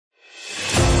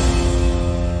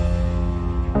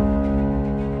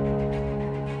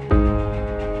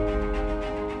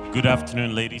Good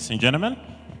afternoon, ladies and gentlemen.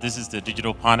 This is the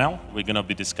digital panel. We're going to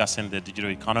be discussing the digital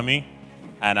economy.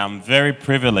 And I'm very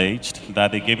privileged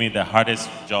that they gave me the hardest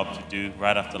job to do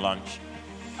right after lunch.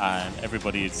 And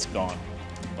everybody is gone.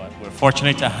 But we're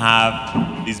fortunate to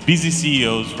have these busy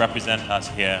CEOs represent us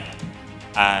here.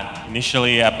 And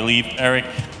initially, I believe Eric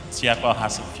Osiakwan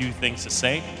has a few things to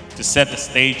say to set the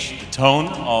stage, the tone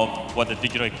of what the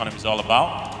digital economy is all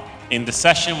about. In the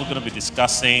session, we're going to be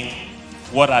discussing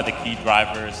what are the key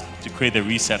drivers to create a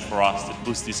reset for us to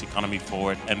boost this economy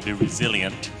forward and be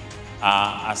resilient.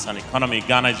 As an economy,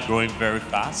 Ghana is growing very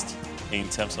fast in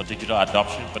terms of digital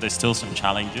adoption, but there's still some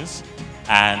challenges.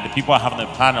 And the people I have on the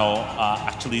panel are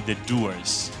actually the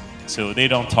doers. So they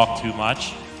don't talk too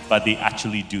much, but they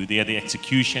actually do. They are the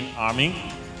execution army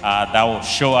that will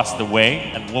show us the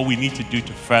way and what we need to do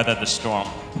to further the storm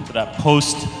so that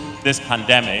post this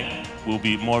pandemic, we'll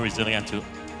be more resilient to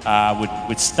would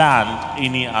withstand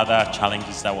any other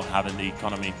challenges that we'll have in the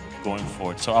economy going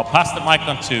forward. So I'll pass the mic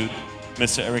on to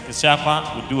Mr. Eric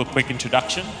Osiakwan. We'll do a quick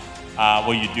introduction,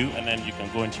 what you do, and then you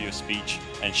can go into your speech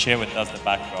and share with us the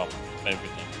backdrop of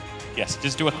everything. Yes,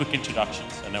 just do a quick introduction,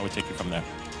 and then we'll take it from there.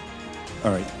 All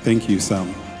right, thank you,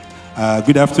 Sam.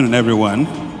 Good afternoon, everyone.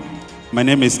 My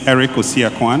name is Eric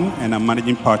Osiakwan, and I'm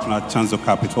managing partner at Chanzo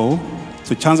Capital.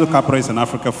 So Chanzo Capital is an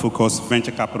Africa-focused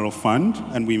venture capital fund,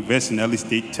 and we invest in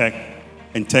early-stage tech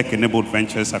and tech-enabled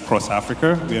ventures across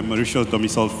Africa. We are a Mauritius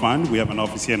domiciled fund. We have an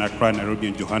office here in Accra, Nairobi,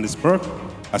 and Johannesburg,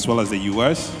 as well as the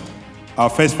US.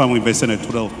 Our first fund, we invested in a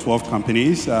total of 12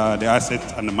 companies. The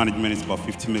asset under management is about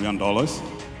 $50 million.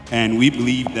 And we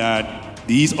believe that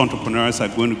these entrepreneurs are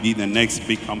going to be the next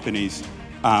big companies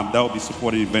that will be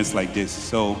supporting events like this.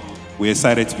 So we're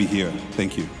excited to be here.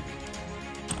 Thank you.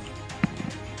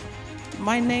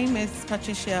 My name is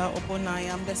Patricia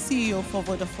Obonai. I'm the CEO for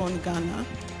Vodafone Ghana.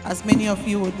 As many of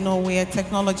you would know, we're a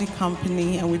technology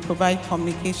company and we provide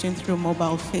communication through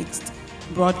mobile fixed,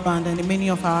 broadband, and in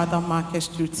many of our other markets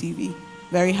through TV.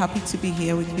 Very happy to be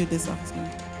here with you this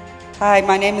afternoon. Hi,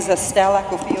 my name is Estella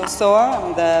Kofi-Osoa.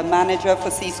 I'm the manager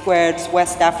for C-Squared's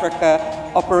West Africa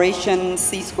operations.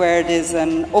 C-Squared is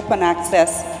an open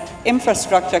access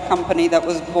infrastructure company that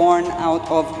was born out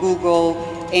of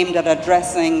Google, aimed at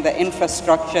addressing the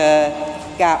infrastructure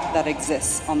gap that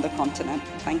exists on the continent.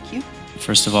 Thank you.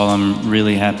 First of all, I'm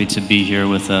really happy to be here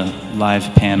with a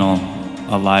live panel,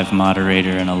 a live moderator,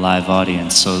 and a live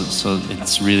audience. So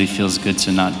it really feels good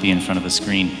to not be in front of a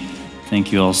screen.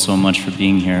 Thank you all so much for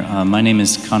being here. My name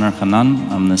is Kanar Khanan.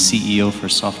 I'm the CEO for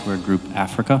Software Group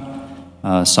Africa.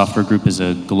 Software Group is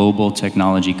a global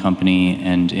technology company,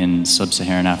 and in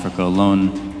sub-Saharan Africa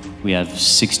alone, we have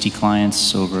 60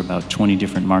 clients over about 20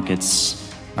 different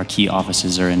markets. Our key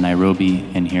offices are in Nairobi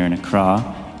and here in Accra.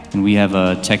 And we have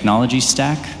a technology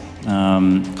stack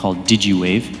called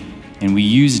DigiWave. And we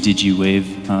use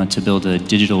DigiWave to build a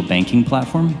digital banking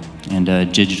platform and a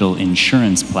digital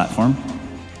insurance platform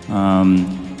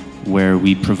where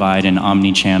we provide an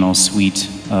omni-channel suite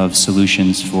of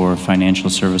solutions for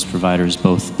financial service providers,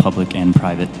 both public and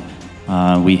private.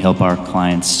 We help our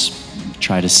clients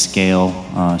try to scale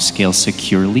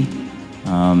securely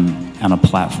on a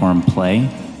platform play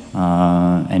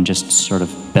and just sort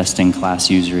of best-in-class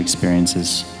user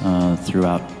experiences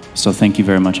throughout. So thank you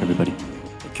very much, everybody.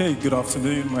 Okay, good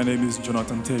afternoon. My name is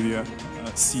Jonathan Tevia,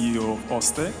 CEO of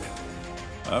Ostec.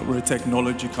 We're a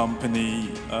technology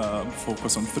company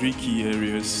focused on three key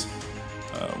areas.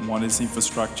 One is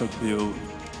infrastructure build,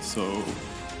 so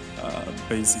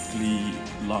basically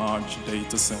large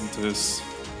data centers,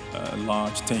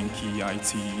 large turnkey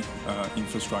IT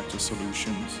infrastructure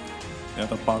solutions. The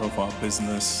other part of our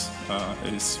business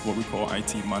is what we call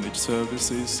IT managed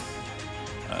services.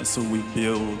 So we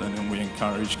build and then we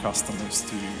encourage customers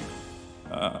to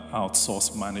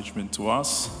outsource management to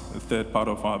us. The third part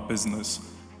of our business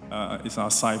is our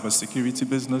cybersecurity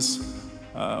business,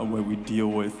 where we deal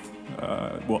with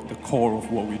what the core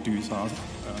of what we do is our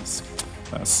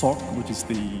SOC, which is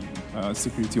the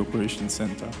Security Operations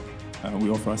Center. We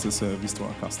offer as a service to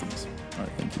our customers. All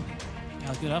right, thank you.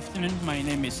 Good afternoon. My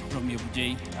name is Romeo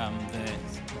Bujay. I'm the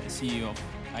CEO of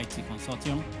IT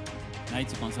Consortium. IT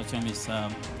Consortium is a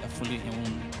fully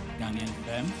owned Ghanaian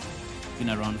firm, been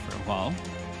around for a while.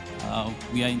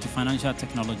 We are into financial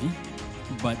technology,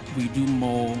 but we do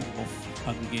more of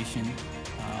aggregation,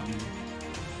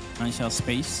 financial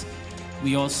space.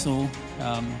 We also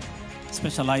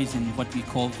specialize in what we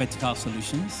call vertical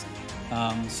solutions.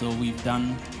 So we've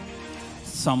done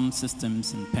some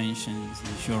systems in pensions,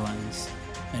 insurance,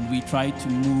 and we try to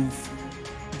move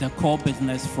the core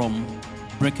business from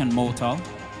brick and mortar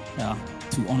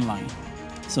to online.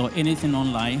 So anything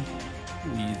online,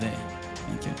 we're there.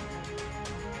 Thank you.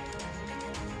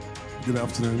 Good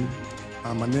afternoon.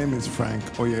 My name is Frank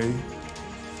Oye.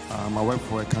 I work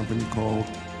for a company called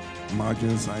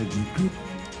Margins ID Group.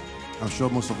 I'm sure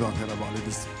most of you have heard about it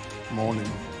this morning.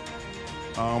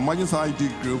 Margins ID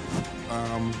Group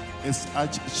is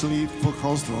actually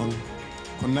focused on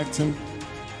connecting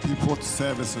people to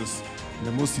services in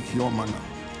the most secure manner.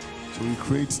 So we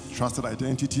create trusted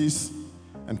identities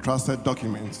and trusted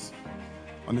documents.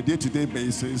 On a day-to-day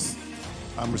basis,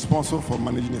 I'm responsible for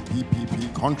managing a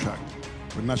PPP contract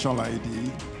with National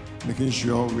ID, making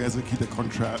sure we execute the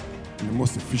contract in the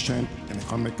most efficient and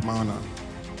economic manner.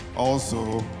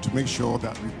 Also, to make sure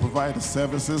that we provide the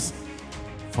services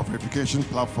for verification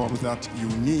platforms that you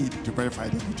need to verify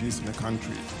identities in the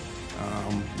country.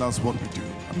 That's what we do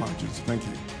at Margins. Thank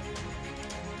you.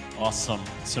 Awesome.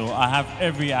 So I have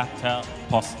every actor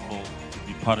possible to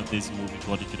be part of this movie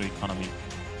called Digital Economy.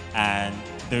 And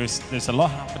there's a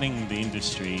lot happening in the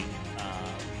industry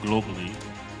globally.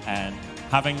 And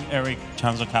having Eric,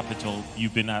 Chanzo Capital,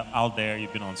 you've been out there,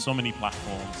 you've been on so many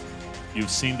platforms. You've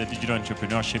seen the digital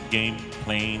entrepreneurship game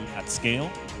playing at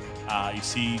scale. You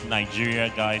see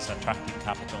Nigeria guys attracting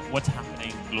capital. What's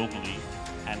happening globally,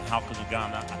 and how can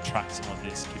Ghana attract some of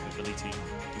this capability?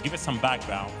 Give us some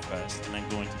background first, and then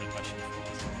go into the question.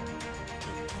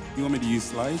 You want me to use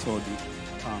slides, or do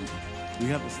we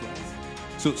have the slides?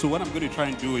 So what I'm going to try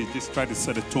and do is just try to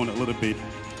set a tone a little bit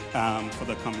for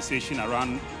the conversation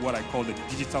around what I call the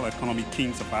Digital Economy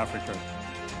Kings of Africa,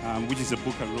 which is a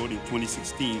book I wrote in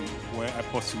 2016, where I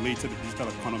postulated the digital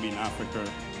economy in Africa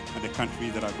and the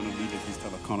countries that are going to lead the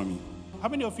digital economy. How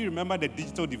many of you remember the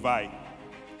digital divide?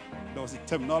 There was a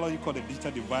terminology called the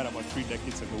digital divide about 3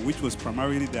 decades ago, which was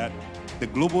primarily that the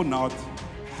global north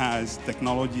has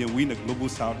technology and we in the global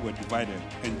south were divided,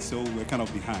 and so we're kind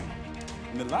of behind.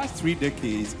 In the last 3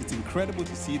 decades, it's incredible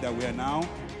to see that we are now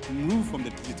moved from the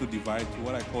digital divide to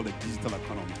what I call the digital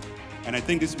economy. And I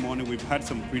think this morning we've had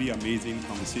some pretty amazing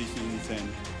conversations, and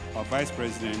our Vice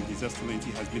President, His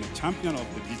Excellency, has been a champion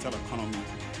of the digital economy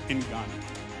in Ghana.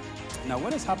 Now,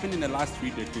 what has happened in the last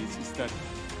 3 decades is that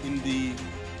in the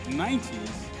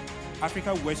 90s,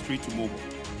 Africa went straight to mobile.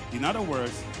 In other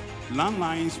words,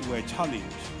 landlines were a challenge,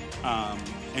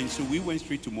 and so we went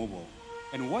straight to mobile.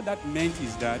 And what that meant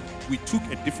is that we took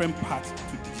a different path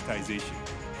to digitization.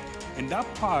 And that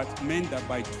path meant that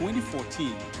by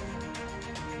 2014,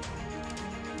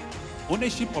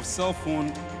 ownership of cell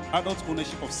phone, adult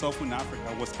ownership of cell phone in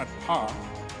Africa was at par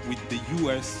with the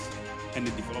US and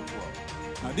the developed world.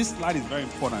 Now, this slide is very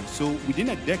important. So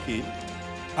within a decade,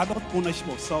 adult ownership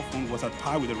of cell phone was at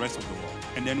par with the rest of the world,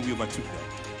 and then we overtook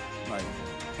them, right?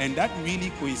 And that really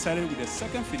coincided with the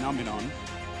second phenomenon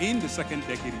in the second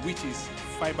decade, which is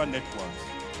fiber networks.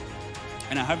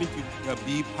 And I happen to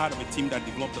be part of a team that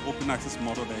developed the open access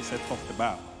model that I said talked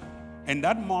about. And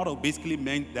that model basically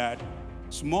meant that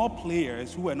small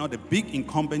players who were not the big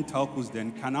incumbent telcos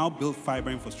then can now build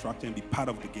fiber infrastructure and be part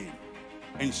of the game.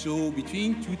 And so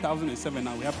between 2007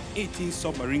 now, we have 18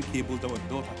 submarine cables that were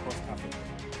built across Africa.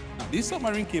 Now, these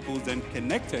submarine cables then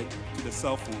connected to the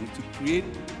cell phone to create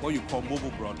what you call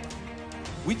mobile broadband,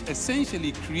 which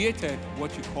essentially created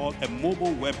what you call a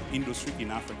mobile web industry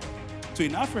in Africa. So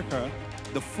in Africa,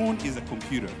 the phone is a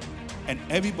computer, and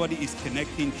everybody is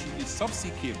connecting through the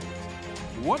subsea cables.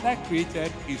 What that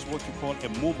created is what you call a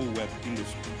mobile web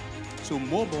industry. So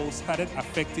mobile started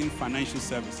affecting financial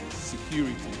services,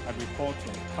 security,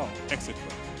 agriculture, health, etc.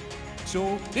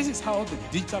 So this is how the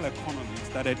digital economy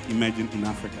started emerging in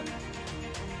Africa.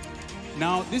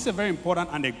 Now, this is a very important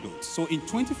anecdote. So in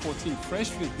 2014,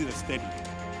 Freshfield did a study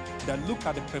that looked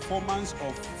at the performance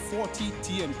of 40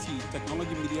 TMT,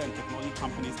 technology, media, and technology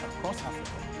companies across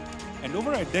Africa. And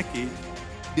over a decade,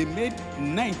 they made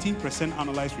 19%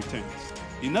 annualized returns.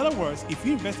 In other words, if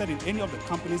you invested in any of the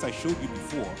companies I showed you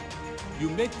before, you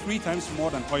made 3 times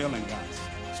more than oil and gas.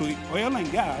 So oil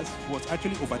and gas was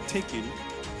actually overtaken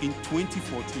in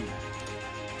 2014.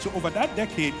 So over that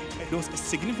decade, there was a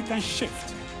significant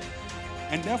shift.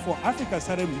 And therefore, Africa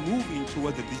started moving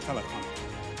towards the digital economy.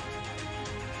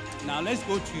 Now let's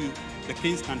go to the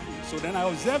King's countries. So then I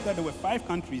observed that there were 5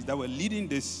 countries that were leading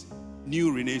this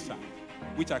new renaissance,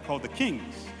 which I call the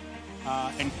Kings.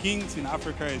 And Kings in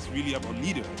Africa is really about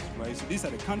leaders, right? So these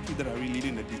are the countries that are really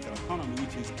leading the digital economy,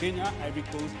 which is Kenya, Ivory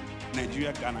Coast,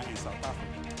 Nigeria, Ghana, and South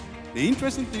Africa. The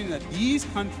interesting thing is that these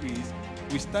countries,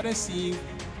 we started seeing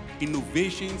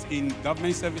innovations in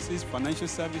government services, financial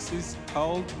services,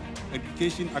 health,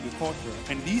 education, agriculture,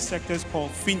 and these sectors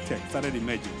called fintech started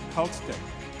emerging, health tech,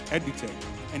 edutech,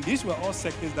 and these were all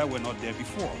sectors that were not there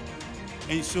before.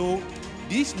 And so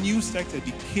these new sectors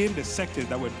became the sectors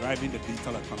that were driving the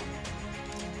digital economy.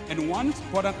 And one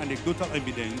important anecdotal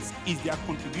evidence is their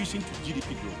contribution to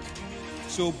GDP growth.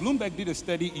 So Bloomberg did a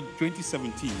study in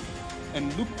 2017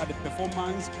 and looked at the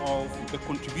performance of the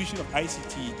contribution of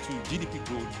ICT to GDP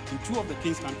growth in two of the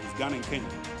king's countries, Ghana and Kenya.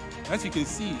 As you can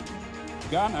see,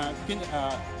 Ghana,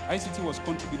 ICT was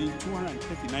contributing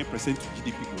 239% to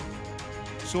GDP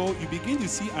growth. So you begin to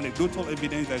see anecdotal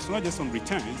evidence that's not just on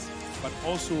returns, but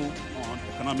also on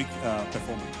economic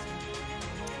performance.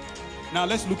 Now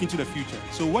let's look into the future.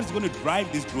 So what's going to drive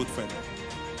this growth further?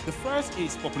 The first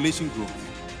is population growth.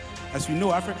 As we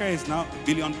know, Africa is now 1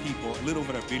 billion people, a little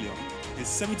over 1 billion, and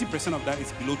 70% of that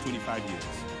is below 25 years.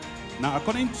 Now,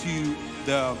 according to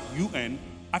the UN,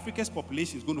 Africa's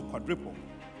population is going to quadruple.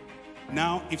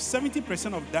 Now, if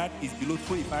 70% of that is below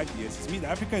 25 years, it means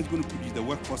that Africa is going to produce the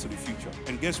workforce of the future.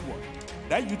 And guess what?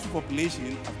 That youthful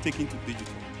population have taken to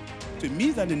digital. So it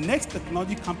means that the next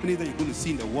technology companies that you're going to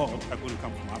see in the world are going to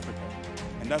come from Africa.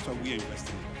 And that's why we are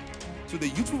investing in. So the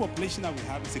youthful population that we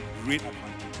have is a great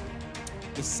advantage.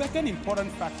 The second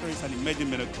important factor is an emerging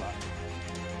middle class.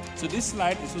 So this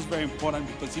slide is also very important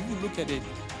because if you look at it,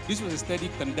 this was a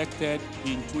study conducted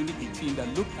in 2018 that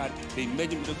looked at the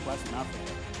emerging middle class in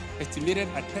Africa, estimated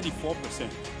at 34%.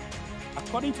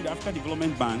 According to the African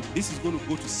Development Bank, this is going to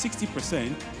go to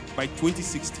 60% by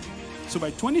 2060. So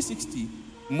by 2060,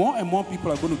 more and more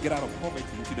people are going to get out of poverty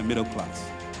into the middle class.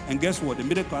 And guess what? The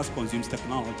middle class consumes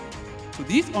technology. So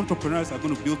these entrepreneurs are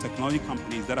going to build technology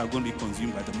companies that are going to be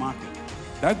consumed by the market.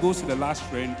 That goes to the last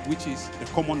trend, which is the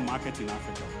common market in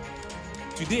Africa.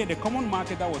 Today, the common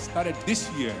market that was started this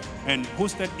year and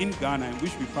hosted in Ghana, and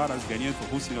which we proud as Ghanaians for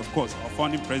hosting, of course, our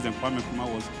founding president, Kwame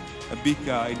Nkrumah, was a big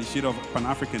initiator of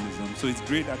Pan-Africanism. So it's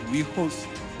great that we host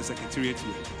the Secretariat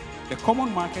here. The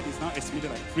common market is now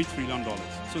estimated at $3 trillion.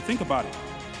 So think about it.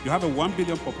 You have a 1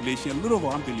 billion population, a little over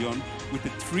 1 billion, with a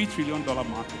 $3 trillion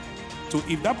market. So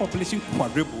if that population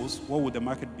quadruples, what would the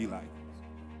market be like?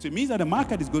 So it means that the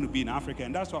market is going to be in Africa,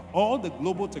 and that's why all the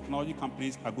global technology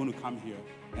companies are going to come here,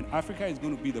 and Africa is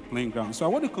going to be the playing ground. So I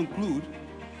want to conclude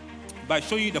by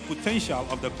showing you the potential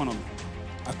of the economy.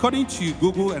 According to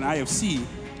Google and IFC,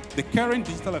 the current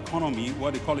digital economy,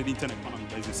 what they call it internet economy,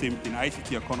 but it's the same thing,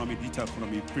 ICT economy, digital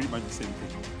economy, pretty much the same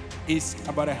thing, is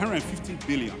about 115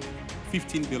 billion,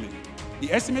 15 billion.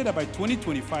 The estimate that by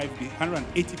 2025 will be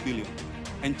 180 billion,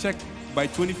 and check by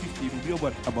 2050 it will be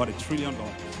about $1 trillion.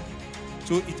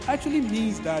 So it actually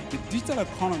means that the digital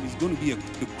economy is going to be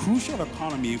the crucial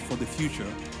economy for the future,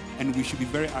 and we should be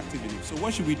very active in it. So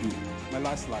what should we do? My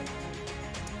last slide.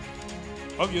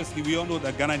 Obviously, we all know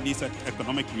that Ghana needs an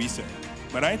economic reset,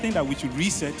 but I think that we should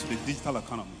reset to the digital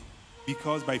economy,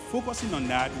 because by focusing on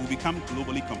that, we'll become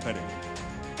globally competitive.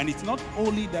 And it's not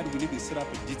only that we need to set up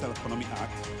a Digital Economy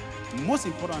Act, most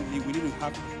importantly, we need to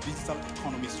have a digital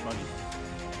economy strategy.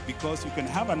 Because you can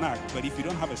have an act, but if you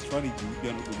don't have a strategy,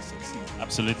 you're not going to succeed.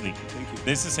 Absolutely. Thank you.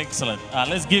 This is excellent.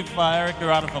 Let's give Eric a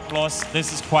round of applause.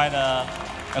 This is quite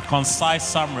a concise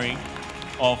summary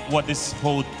of what this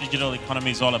whole digital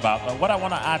economy is all about. But what I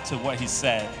want to add to what he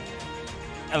said,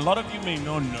 a lot of you may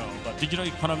not know, but digital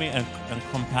economy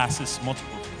encompasses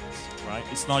multiple things, right?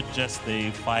 It's not just the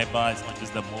fiber, it's not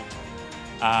just the mobile.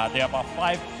 There are about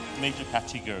 5 major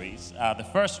categories. The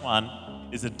first one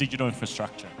is the digital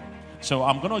infrastructure. So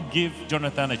I'm going to give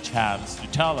Jonathan a chance to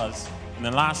tell us in the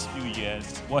last few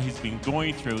years what he's been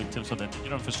going through in terms of the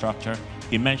digital infrastructure.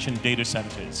 He mentioned data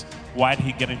centers. Why did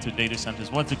he get into data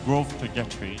centers? What's the growth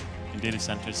trajectory in data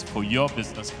centers for your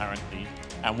business currently?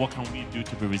 And what can we do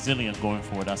to be resilient going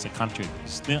forward as a country?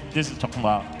 This is talking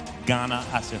about Ghana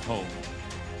as a whole.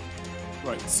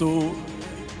 Right, so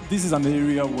this is an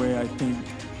area where I think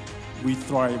we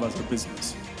thrive as a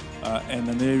business, and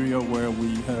an area where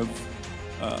we have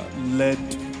led,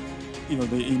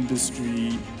 the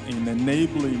industry in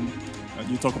enabling.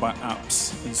 You talk about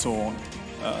apps and so on.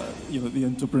 The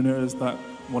entrepreneurs that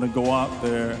want to go out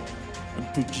there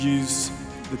and produce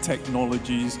the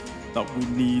technologies that we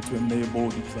need to enable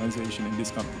digitalization in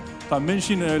this country. So I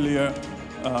mentioned earlier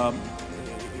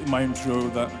in my intro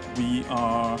that we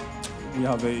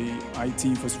have a IT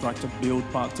infrastructure build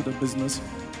part to the business.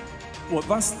 Well,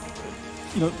 that's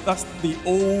the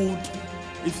old,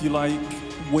 if you like,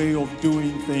 way of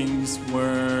doing things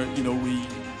where, we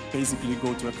basically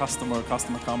go to a customer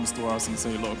comes to us and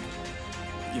say, look,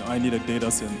 I need a data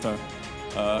center.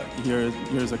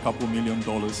 Here's a couple $1 million.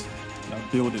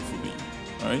 Build it for me,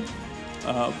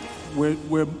 right?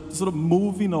 We're sort of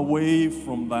moving away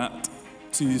from that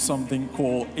to something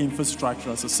called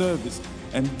infrastructure as a service.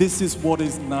 And this is what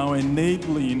is now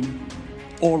enabling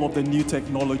all of the new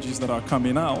technologies that are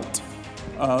coming out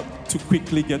to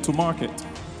quickly get to market.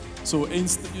 So,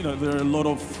 there are a lot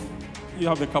of, you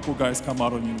have a couple guys come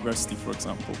out of university, for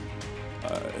example.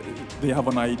 They have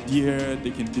an idea,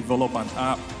 they can develop an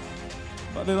app,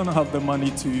 but they don't have the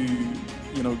money to,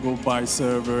 go buy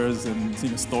servers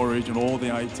and storage and all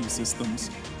the IT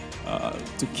systems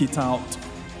to kit out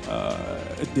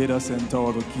a data center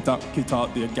or to kit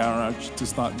out their garage to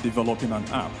start developing an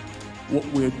app. What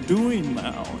we're doing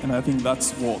now, and I think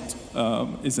that's what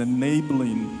is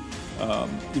enabling,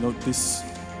 this,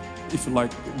 if you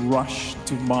like, rush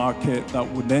to market that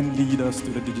would then lead us to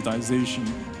the digitization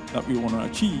that we want to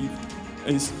achieve,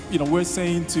 is, we're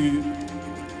saying to,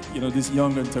 these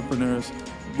young entrepreneurs,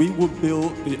 we will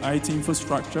build the IT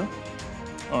infrastructure,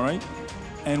 all right,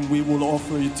 and we will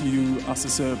offer it to you as a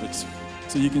service.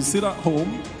 So you can sit at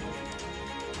home,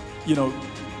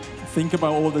 think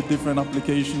about all the different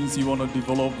applications you want to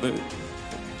develop,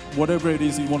 whatever it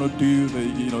is you want to do,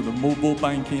 the mobile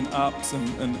banking apps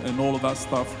and all of that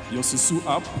stuff, your Susu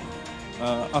app,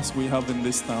 as we have in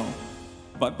this town.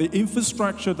 But the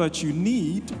infrastructure that you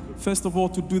need, first of all,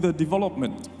 to do the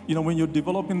development. When you're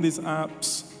developing these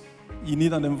apps, you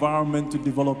need an environment to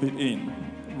develop it in.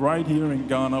 Right here in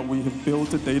Ghana, we have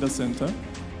built a data center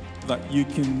that you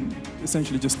can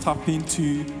essentially just tap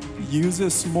into, use a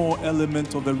small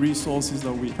element of the resources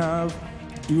that we have,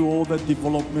 do all the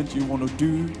development you want to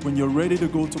do. When you're ready to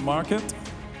go to market,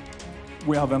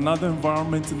 we have another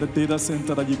environment in the data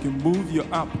center that you can move your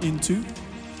app into,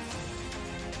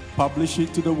 publish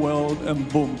it to the world, and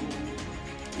boom,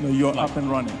 you're up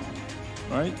and running,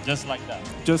 right? Just like that.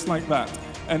 Just like that.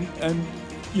 And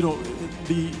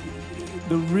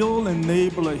the real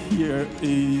enabler here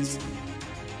is,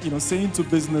 saying to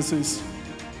businesses,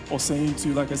 or saying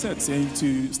to, like I said, saying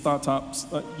to startups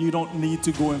that you don't need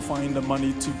to go and find the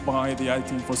money to buy the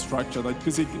IT infrastructure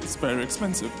because it's very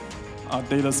expensive. Our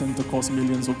data center costs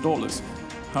millions of dollars.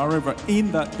 However,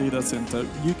 in that data center,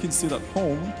 you can sit at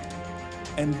home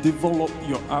and develop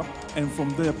your app, and from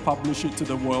there publish it to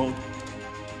the world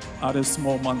at a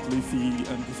small monthly fee,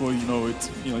 and before you know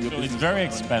it, your So it's very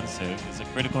expensive. It's a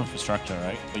critical infrastructure,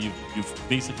 right? But you've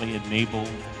basically enabled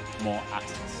more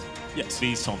access. Yes.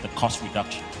 Based on the cost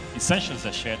reduction. Essentially, it's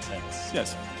a shared service.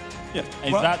 Yes. Yes.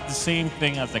 Is that the same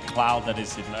thing as the cloud that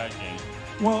is emerging?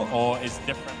 Well, or is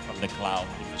different from the cloud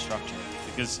infrastructure?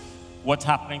 Because what's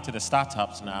happening to the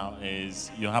startups now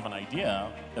is you have an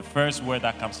idea. The first word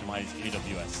that comes to mind is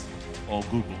AWS or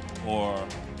Google or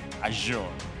Azure.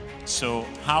 So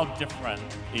how different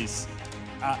is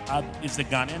the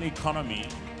Ghanaian economy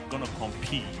going to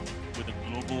compete with the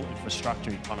global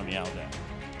infrastructure economy out there?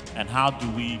 And how do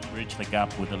we bridge the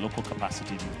gap with the local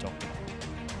capacity you've talked about?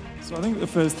 So I think the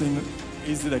first thing,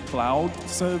 is it a cloud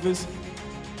service?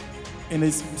 In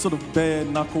its sort of bare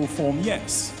knuckle form,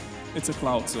 yes, it's a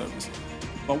cloud service.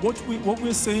 But what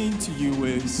we're saying to you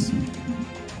is,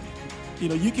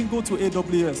 you can go to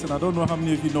AWS, and I don't know how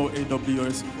many of you know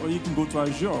AWS, or you can go to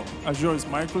Azure. Azure is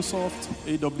Microsoft,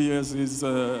 AWS is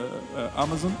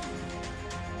Amazon.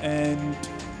 And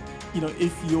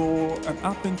if you're an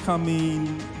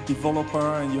up-and-coming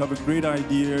developer and you have a great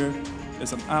idea,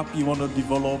 there's an app you want to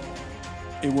develop,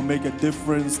 it will make a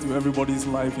difference to everybody's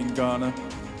life in Ghana.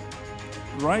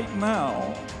 Right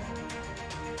now,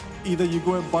 either you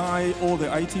go and buy all the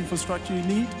IT infrastructure you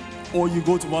need, or you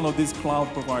go to one of these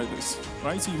cloud providers,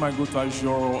 right? So you might go to Azure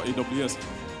or AWS.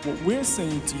 What we're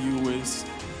saying to you is,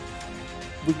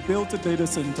 we've built a data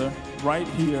center right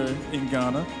here in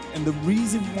Ghana, and the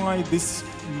reason why this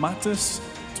matters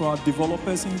to our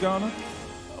developers in Ghana,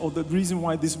 or the reason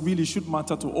why this really should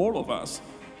matter to all of us,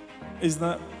 is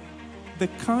that the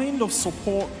kind of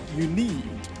support you need,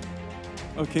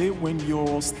 okay, when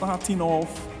you're starting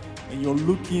off and you're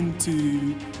looking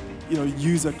to,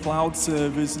 use a cloud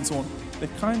service and so on, the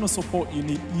kind of support you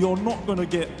need, you're not going to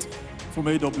get from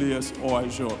AWS or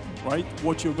Azure, right?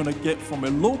 What you're going to get from a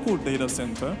local data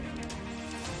center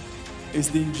is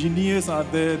the engineers are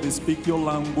there, they speak your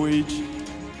language,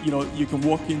 you can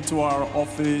walk into our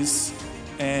office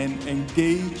and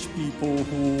engage people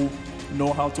who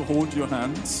know how to hold your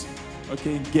hands,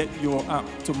 okay, and get your app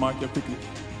to market quickly.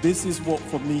 This is what,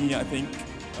 for me, I think,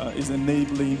 is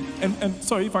enabling, and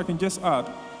sorry, if I can just add,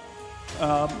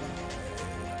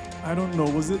 I don't know,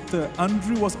 was it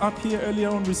Andrew was up here earlier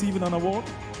on receiving an award?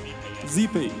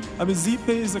 ZPay. I mean, ZPay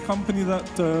is a company that,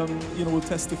 will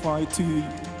testify to,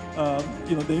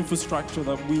 the infrastructure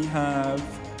that we have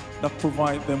that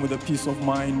provide them with a peace of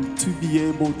mind to be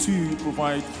able to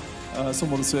provide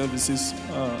some of the services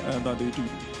that they do.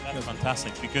 That's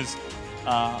fantastic, because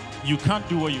you can't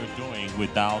do what you're doing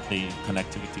without the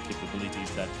connectivity capabilities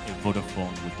that a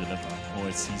Vodafone would deliver or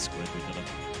a C-Squared would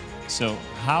deliver. So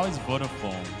how is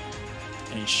Vodafone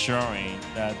ensuring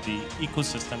that the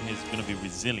ecosystem is going to be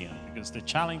resilient. Because the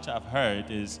challenge I've heard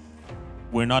is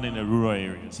we're not in the rural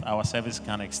areas. Our service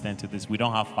can't extend to this. We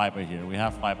don't have fiber here. We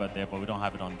have fiber there, but we don't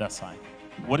have it on that side.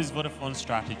 What is Vodafone's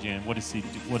strategy, and what is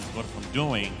Vodafone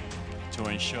doing to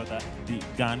ensure that the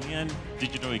Ghanaian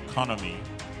digital economy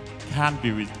can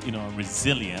be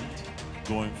resilient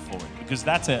going forward? Because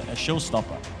that's a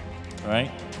showstopper, right?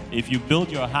 If you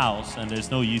build your house and there's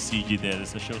no UCG there,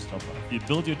 that's a showstopper. If you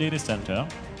build your data center,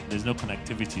 there's no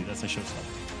connectivity, that's a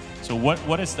showstopper. So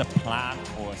what is the plan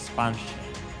for expansion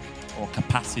or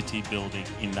capacity building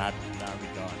in that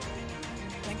regard?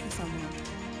 Thank you so much.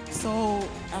 So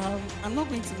I'm not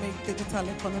going to make digital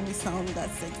economy sound that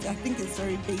sexy. I think it's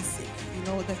very basic. You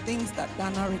know, the things that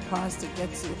Ghana requires to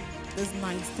get to this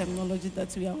nice technology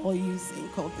that we are all using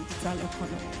called digital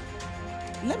economy.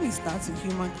 Let me start with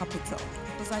human capital,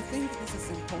 because I think this is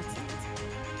important.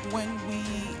 When we,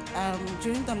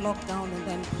 during the lockdown and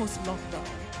then post-lockdown,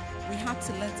 we had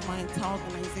to let my entire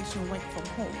organization work from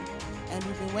home. And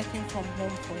we've been working from home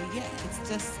for a year. It's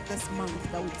just this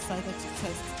month that we decided to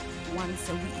test once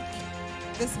a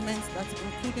week. This meant that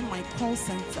including my call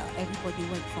center, everybody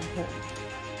worked from home.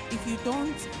 If you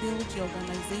don't build your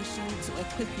organization to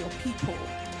equip your people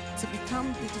to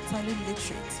become digitally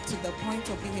literate to the point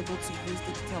of being able to use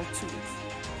digital tools,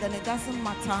 then it doesn't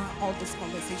matter all this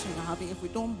conversation we're having. If we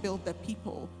don't build the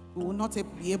people, we will not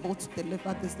be able to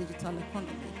deliver this digital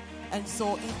economy. And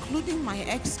so, including my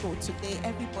exco today,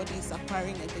 everybody is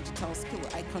acquiring a digital skill.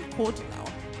 I can code now.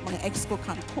 My exco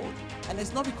can code. And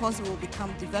it's not because we will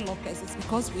become developers, it's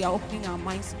because we are opening our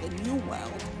minds to the new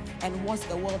world and what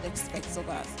the world expects of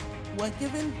us. We're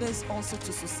giving this also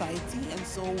to society, and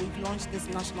so we've launched this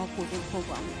national coding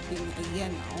program in a year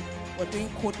now. We're doing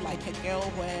Code Like a Girl,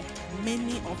 where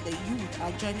many of the youth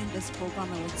are joining this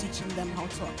program, and we're teaching them how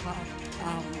to acquire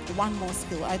one more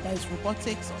skill, either it's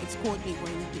robotics or it's coding or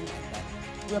anything like that.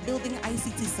 We're building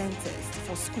ICT centers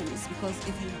for schools, because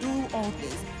if you do all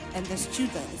this and the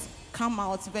students come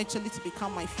out virtually to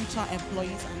become my future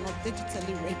employees and not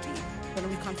digitally ready, then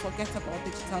we can forget about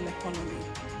digital economy.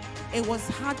 It was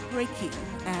heartbreaking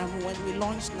when we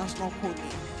launched National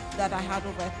Coding that I had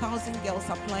over 1,000 girls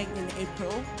applying in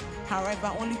April.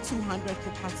 However, only 200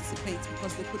 could participate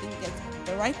because they couldn't get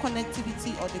the right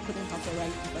connectivity or they couldn't have the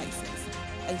right devices.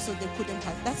 And so they couldn't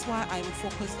have. That's why I'm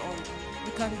focused on,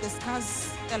 we can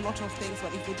discuss a lot of things,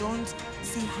 but if we don't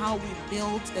see how we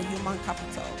build the human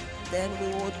capital, then we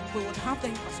would have the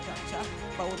infrastructure,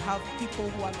 but would have people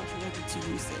who are not ready to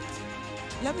use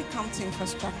it. Let me come to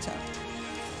infrastructure.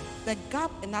 The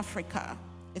gap in Africa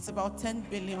is about $10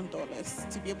 billion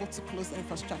to be able to close the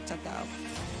infrastructure gap.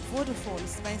 Vodafone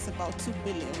spends about $2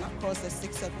 billion across the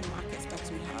 6-7 markets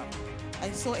that we have.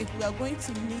 And so if we are going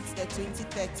to meet the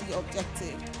 2030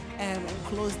 objective and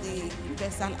close the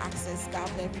universal access gap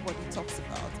that everybody talks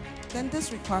about, then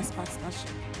this requires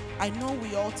partnership. I know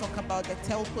we all talk about the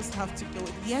telcos have to do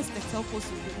it. Yes, the telcos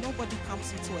will do it. Nobody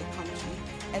comes into a country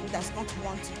and does not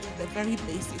want to do the very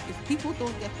basic. If people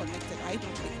don't get connected, I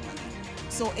don't make money.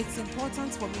 So it's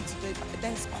important for me to do it.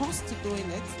 There's cost to doing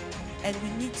it, and we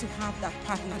need to have that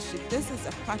partnership. This is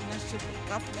a partnership with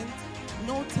government.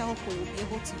 No telco will be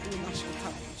able to do national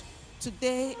coverage.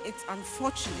 Today, it's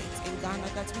unfortunate in Ghana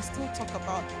that we still talk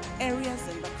about areas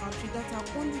in the country that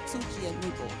are only 2G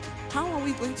enabled. How are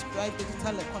we going to drive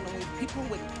digital economy with people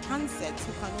with handsets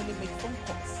who can only make phone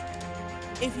calls?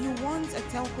 If you want a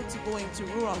telco to go into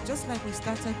rural, just like we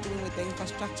started doing with the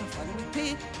infrastructure fund, we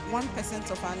pay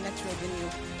 1% of our net revenue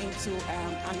into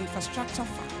an infrastructure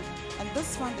fund. And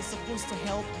this fund is supposed to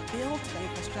help build the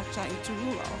infrastructure into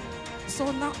rural.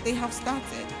 So now they have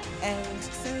started, and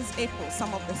since April,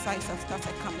 some of the sites have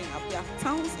started coming up. There are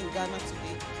towns in Ghana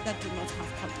today that do not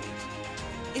have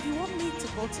coverage. If you want me to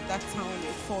go to that town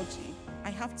with 4G, I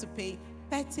have to pay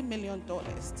 $30 million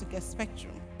to get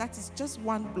spectrum. That is just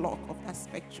one block of that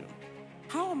spectrum.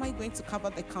 How am I going to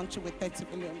cover the country with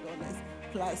 $30 million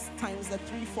plus times the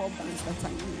 3-4 bands that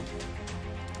I need?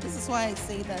 This is why I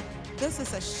say that this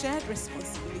is a shared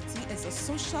responsibility. It's a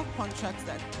social contract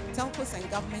that telcos and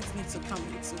governments need to come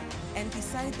into and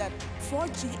decide that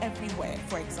 4G everywhere,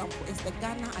 for example, is the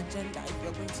Ghana agenda if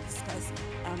we're going to discuss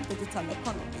digital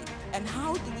economy. And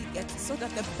how do we get it so that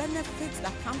the benefit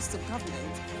that comes to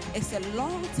government is a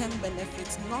long-term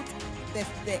benefit, not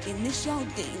the initial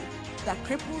gain that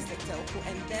cripples the telco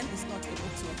and then is not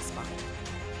able to expand.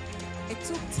 It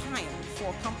took time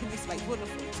for companies like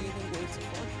Vodafone to even go into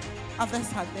 4G.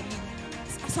 Others had the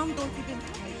lead. Some don't even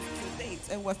have it to date.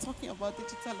 and we're talking about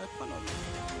digital economy.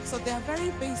 So there are very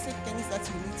basic things that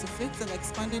we need to fix, and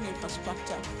expanding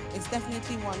infrastructure is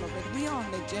definitely one of it. We are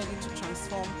on a journey to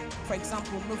transform, for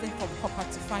example, moving from copper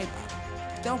to fiber.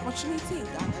 The opportunity in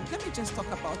Ghana, let me just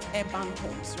talk about urban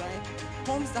homes, right?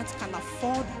 Homes that can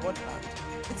afford broadband.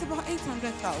 It's about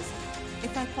 800,000.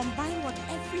 If I combine what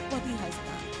everybody has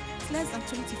done, it's less than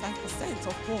 25%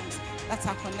 of homes that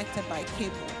are connected by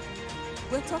cable.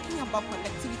 We're talking about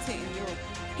connectivity in Europe.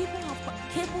 People have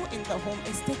cable in the home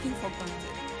is taken for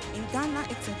granted. In Ghana,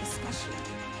 it's a discussion.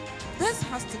 This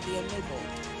has to be enabled.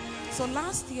 So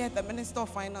last year, the Minister of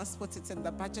Finance put it in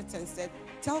the budget and said,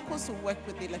 telcos will work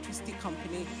with the electricity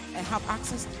company and have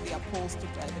access to their poles to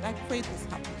drive it. I pray this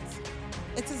happens.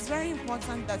 It is very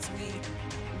important that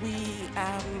we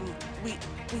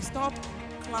stop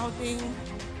clouding.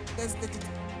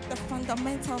 The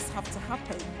fundamentals have to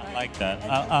happen. Right? I like that.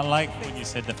 I like when you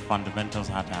said the fundamentals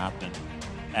had to happen.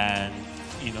 And,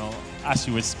 you know, as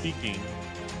you were speaking,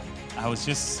 I was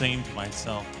just saying to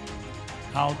myself,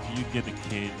 how do you get the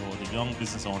kid or the young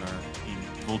business owner in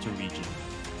Volta region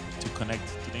to connect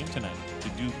to the internet, to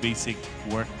do basic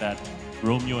work that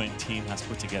Romeo and team has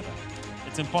put together?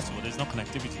 It's impossible. There's no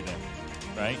connectivity there,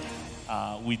 right?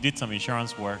 We did some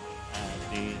insurance work, and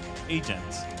the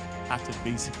agents had to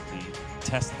basically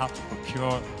test how to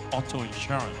procure auto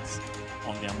insurance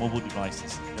on their mobile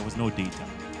devices. There was no data.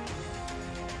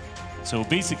 So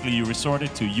basically, you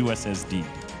resorted to USSD.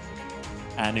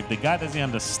 And if the guy doesn't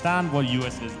understand what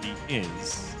USSD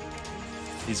is,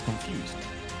 he's confused.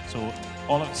 So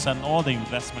all of a sudden, all the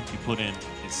investment you put in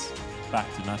is back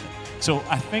to nothing. So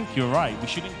I think you're right. We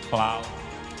shouldn't cloud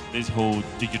this whole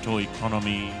digital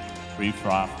economy,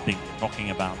 riffraff thing we're talking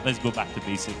about. Let's go back to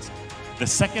basics. The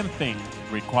second thing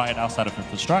required outside of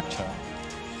infrastructure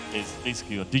is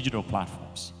basically your digital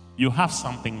platforms. You have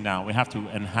something now. We have to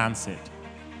enhance it.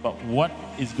 But what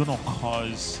is going to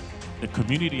cause the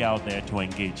community out there to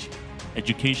engage?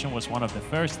 Education was one of the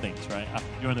first things, right?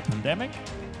 During the pandemic,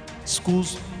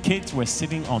 schools, kids were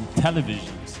sitting on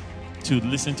televisions to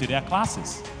listen to their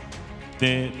classes.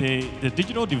 The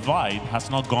digital divide has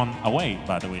not gone away,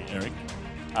 by the way, Eric.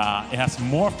 It has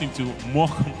morphed into more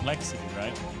complexity,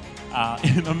 right?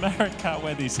 In America,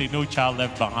 where they say no child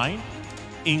left behind,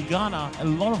 in Ghana, a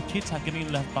lot of kids are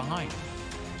getting left behind,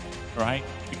 right?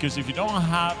 Because if you don't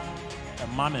have a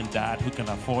mom and dad who can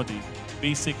afford the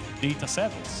basic data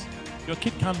service, your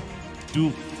kid can't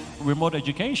do remote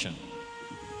education.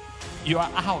 You are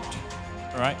out,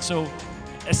 right? So,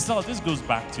 Estelle, this goes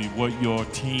back to what your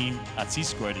team at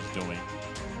C-Squared is doing.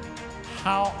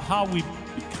 How we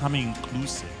becoming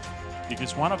inclusive?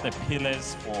 Because one of the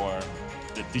pillars for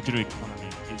the digital economy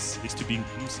is to be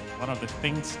inclusive. One of the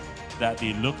things that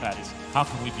they look at is how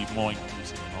can we be more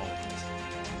inclusive in all of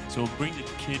this? So bring the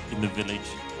kid in the village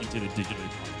into the digital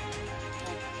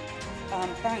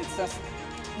economy. Thanks. That's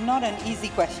not an easy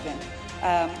question.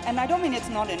 And I don't mean it's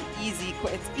not an easy,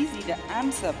 it's easy to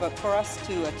answer, but for us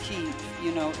to achieve,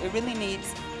 you know, it really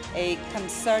needs a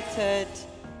concerted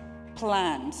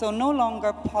plan. So no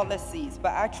longer policies,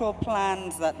 but actual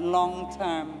plans that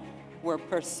long-term we're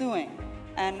pursuing.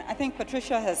 And I think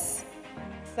Patricia has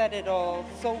said it all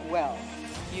so well.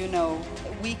 You know,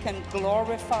 we can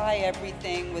glorify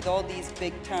everything with all these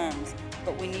big terms,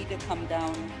 but we need to come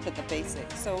down to the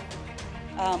basics. So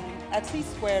at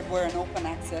C-Squared, we're an open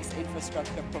access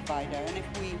infrastructure provider. And if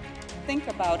we think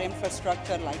about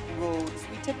infrastructure like roads,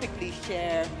 we typically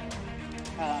share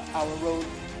our roads.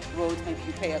 Maybe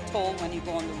you pay a toll when you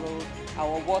go on the road.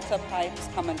 Our water pipes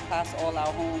come and pass all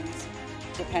our homes,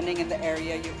 depending on the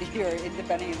area you're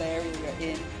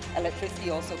in. Electricity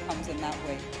also comes in that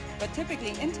way. But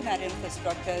typically, internet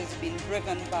infrastructure has been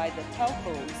driven by the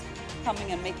telcos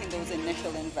coming and making those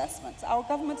initial investments. Our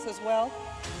governments as well,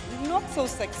 not so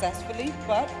successfully,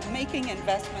 but making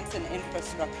investments in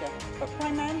infrastructure. But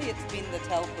primarily, it's been the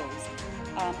telcos.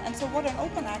 And so what an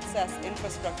open access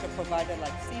infrastructure provider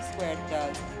like C-Squared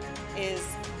does is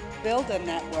build a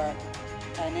network,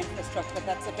 an infrastructure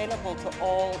that's available to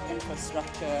all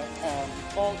infrastructure,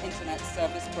 all internet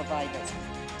service providers.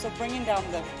 So bringing down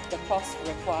the cost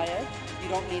required, you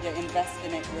don't need to invest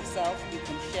in it yourself, you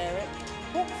can share it.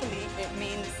 Hopefully it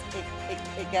means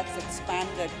it gets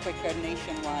expanded quicker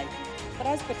nationwide. But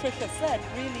as Patricia said,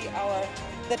 really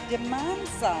the demand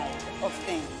side of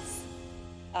things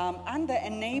and the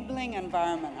enabling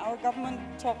environment. Our government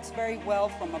talks very well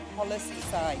from a policy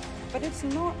side, but it's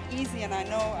not easy, and I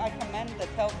know I commend the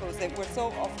telcos that we're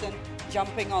so often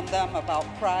jumping on them about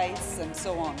price and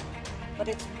so on. But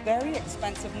it's very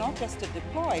expensive, not just to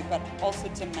deploy, but also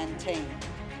to maintain.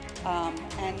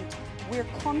 And we're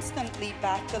constantly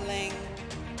battling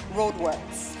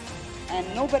roadworks.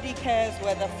 And nobody cares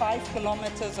whether 5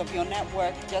 kilometers of your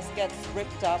network just gets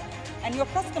ripped up, and your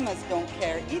customers don't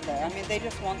care either. I mean, they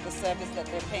just want the service that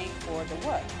they're paying for to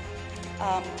work.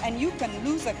 And you can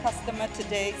lose a customer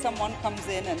today, someone comes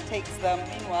in and takes them,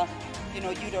 meanwhile,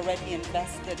 you'd already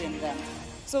invested in them.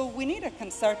 So we need a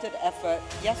concerted effort,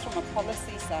 yes, from a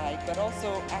policy side, but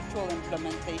also actual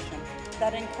implementation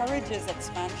that encourages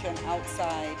expansion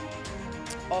outside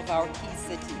of our key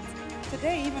cities.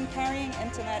 Today, even carrying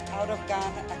internet out of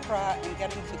Ghana, Accra, and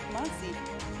getting to Kumasi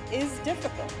is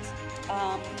difficult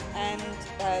and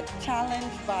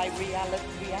challenged by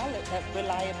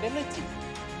reliability.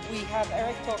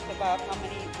 Eric talked about how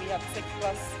many, we have 6+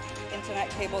 internet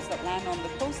cables that land on the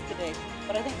coast today,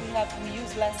 but I think we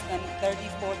use less than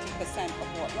 30–40%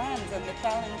 of what lands, and the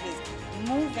challenge is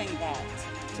moving that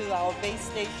to our base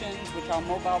stations, which our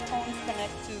mobile phones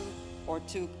connect to, or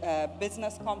to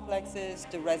business complexes,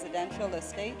 to residential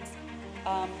estates.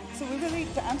 So we really,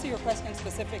 to answer your question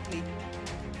specifically,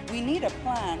 we need a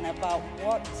plan about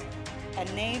what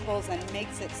enables and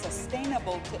makes it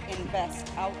sustainable to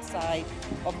invest outside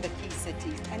of the key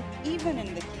cities, and even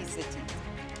in the key cities.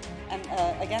 And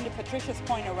again, to Patricia's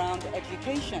point around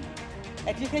education,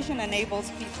 education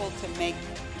enables people to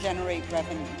generate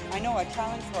revenue. I know a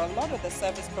challenge for a lot of the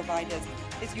service providers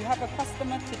is you have a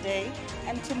customer today,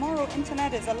 and tomorrow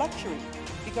internet is a luxury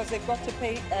because they've got to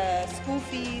pay school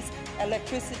fees,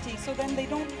 electricity, so then they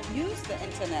don't use the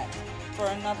internet for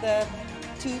another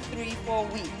 2, 3, 4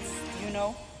 weeks,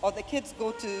 or the kids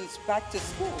go back to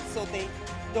school, so they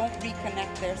don't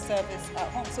reconnect their service at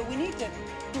home. So we need to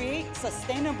create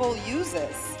sustainable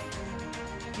users,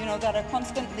 that are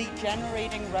constantly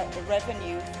generating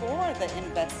revenue for the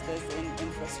investors in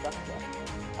infrastructure.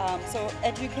 So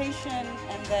education,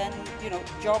 and then,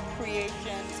 job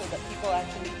creation so that people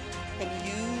actually can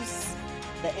use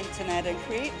the internet and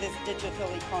create this digital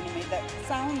economy that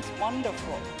sounds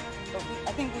wonderful. But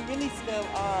I think we really still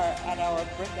are at our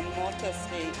brick and mortar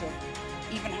stage of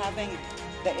even having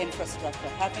the infrastructure,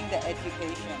 having the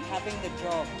education, having the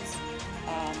jobs,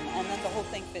 and then the whole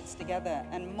thing fits together.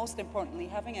 And most importantly,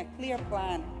 having a clear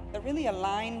plan that really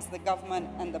aligns the government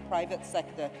and the private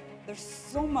sector. There's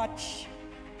so much,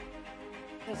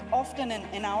 there's often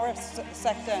in our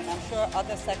sector, and I'm sure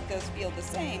other sectors feel the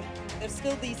same, there's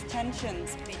still these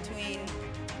tensions between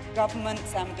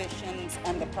government's ambitions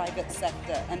and the private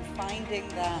sector, and finding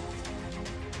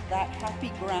that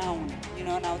happy ground,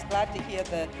 and I was glad to hear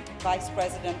the Vice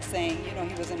President saying,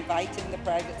 he was inviting the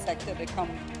private sector to come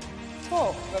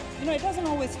talk, but, it doesn't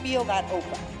always feel that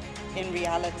open in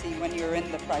reality when you're in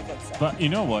the private sector. But you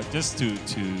know what, just to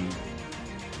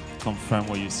confirm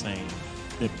what you're saying,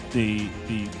 the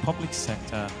public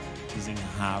sector doesn't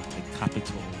have the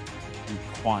capital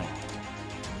required,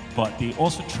 but they're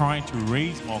also trying to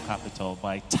raise more capital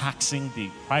by taxing the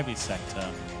private sector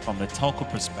from the telco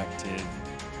perspective,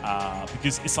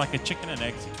 because it's like a chicken and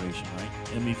egg situation, right?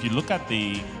 I mean, if you look at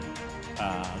the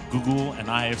Google and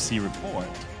IFC report,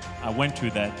 I went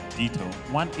through that detail.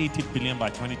 180 billion by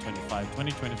 2025.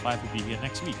 2025 will be here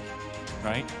next week,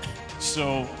 right?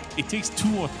 So it takes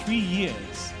 2 or 3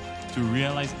 years to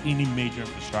realize any major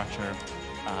infrastructure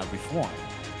reform,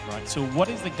 right? So what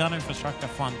is the Ghana Infrastructure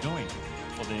Fund doing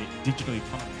for the digital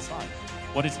economy side?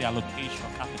 What is the allocation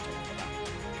of capital for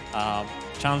that?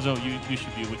 Chanzo, you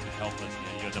should be able to help us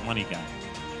here. You're the money guy.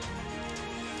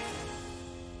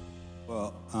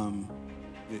 Well,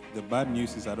 the bad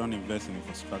news is I don't invest in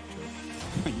infrastructure.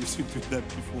 I used to do that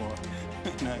before,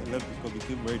 and I left because it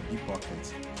became very deep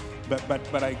pockets.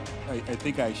 But I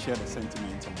think I share the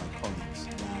sentiment of my colleagues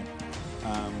that,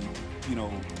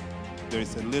 there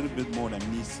is a little bit more that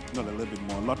needs, not a little bit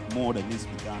more, a lot more that needs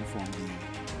to be done from the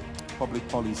public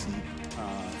policy,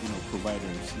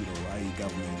 providers, i.e.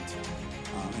 government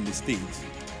and the state,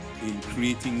 in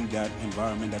creating that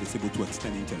environment that is able to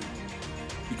extend internet.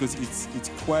 Because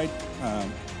it's quite,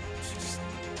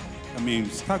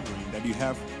 staggering that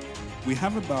we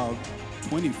have about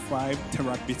 25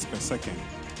 terabits per second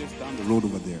just down the road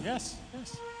over there. Yes,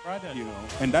 right there.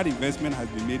 And that investment has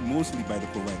been made mostly by the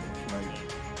provider, right?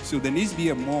 So there needs to be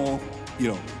a more,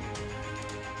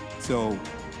 so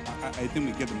I think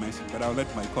we get the message, but I'll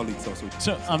let my colleagues also.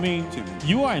 So,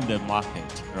 you are in the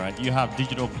market, right? You have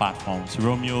digital platforms,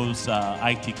 Romeo's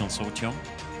IT consortium.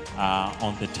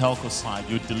 On the telco side,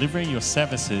 you're delivering your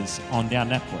services on their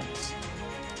networks.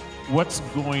 What's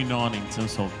going on in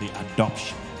terms of the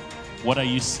adoption? What are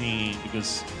you seeing?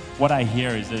 Because what I hear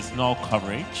is there's no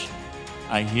coverage.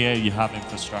 I hear you have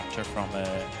infrastructure from a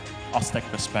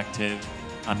Osiakwan perspective.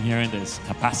 I'm hearing there's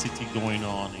capacity going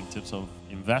on in terms of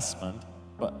investment,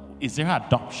 but is there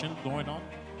adoption going on?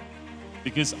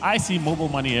 Because I see mobile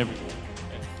money everywhere,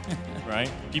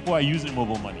 right? People are using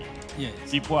mobile money. Yes.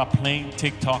 People are playing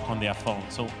TikTok on their phone.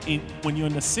 So when you're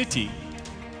in the city,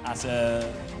 as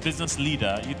a business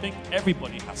leader, you think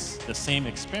everybody has the same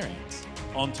experience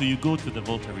until you go to the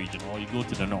Volta region or you go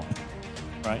to the north,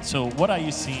 right? So what are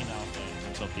you seeing out there in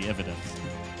terms of the evidence?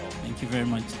 Thank you very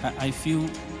much. I feel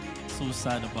so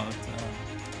sad about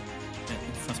the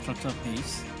infrastructure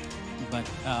piece, but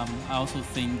I also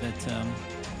think that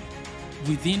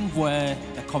within where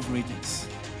the coverage is,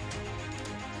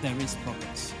 there is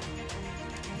progress.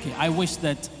 Okay, I wish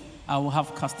that I will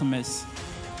have customers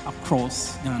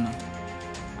across Ghana.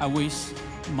 I wish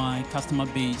my customer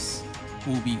base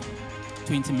will be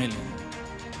 20 million,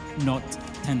 not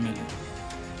 10 million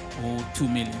or 2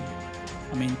 million.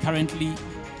 I mean, currently,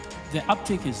 the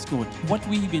uptake is good. What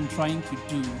we've been trying to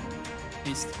do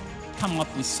is come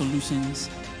up with solutions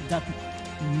that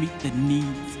meet the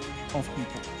needs of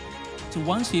people. So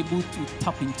once you're able to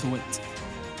tap into it,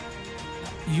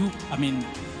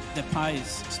 the pie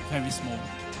is very small.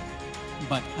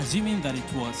 But assuming that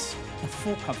it was a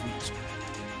full coverage,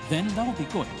 then that would be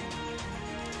good.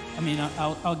 I mean,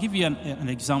 I'll give you an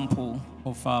example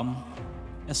of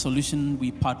a solution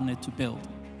we partnered to build,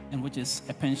 and which is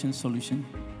a pension solution,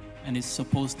 and it's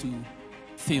supposed to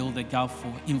fill the gap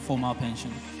for informal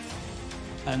pension.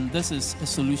 And this is a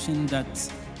solution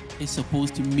that is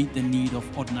supposed to meet the need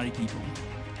of ordinary people.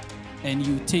 And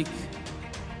you take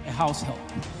a house help,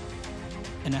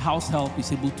 and a house help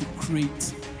is able to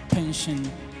create pension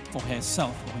for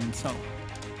herself or himself.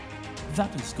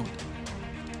 That is good.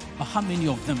 But how many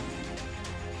of them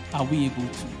are we able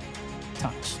to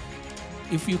touch?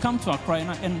 If you come to Accra,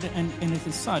 and it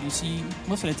is sad, you see,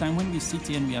 most of the time when we sit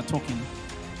here and we are talking,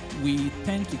 we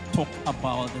tend to talk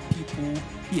about the people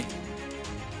here.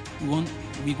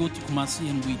 We go to Kumasi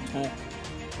and we talk,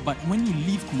 but when you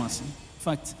leave Kumasi, in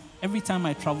fact, every time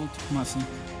I travel to Kumasi,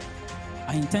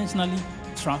 I intentionally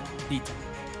track data.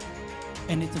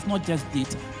 And it is not just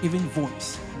data, even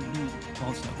voice,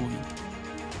 also going.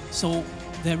 So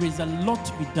there is a lot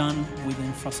to be done with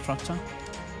infrastructure,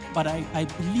 but I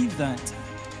believe that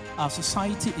our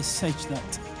society is such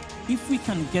that if we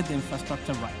can get the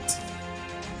infrastructure right,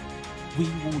 we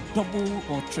will double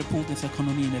or triple this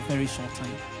economy in a very short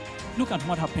time. Look at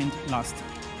what happened last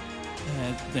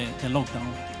year, the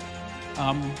lockdown.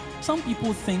 Some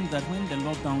people think that when the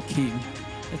lockdown came,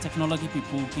 the technology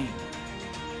people came.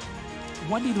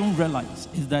 What they don't realize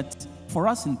is that for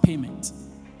us in payment,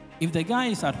 if the guy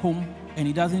is at home and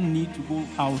he doesn't need to go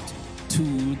out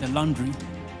to the laundry,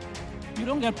 you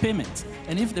don't get payment.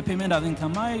 And if the payment doesn't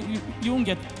come, you won't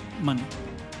get money.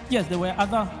 Yes, there were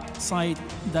other sides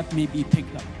that may be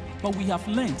picked up. But we have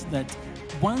learned that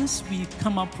once we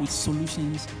come up with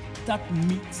solutions that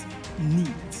meet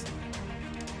needs,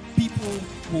 people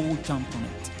will jump on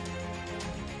it.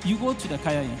 You go to the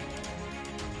Kaya,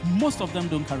 most of them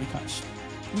don't carry cash.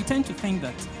 We tend to think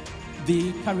that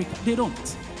they carry cash. They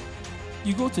don't.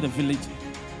 You go to the village,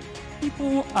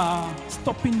 people are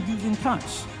stopping using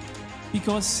cash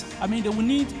because, they will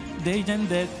need the agent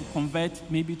there to convert,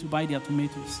 maybe to buy their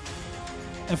tomatoes.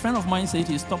 A friend of mine said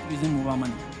he stopped using mobile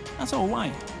money. I said,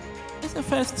 why? It's the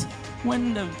first,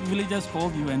 when the villagers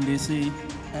call you and they say,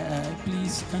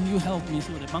 please, can you help me?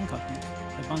 So the bank has closed.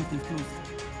 The bank is closed.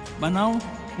 But now,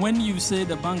 when you say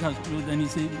the bank has closed, then you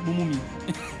say, Mumumi.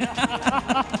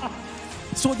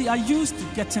 So they are used to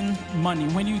getting money.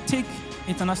 When you take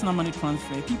international money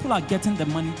transfer, people are getting the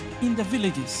money in the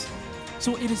villages.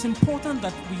 So it is important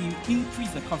that we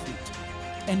increase the coverage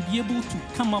and be able to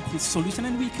come up with solutions,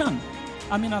 and we can.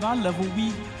 At our level,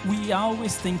 we are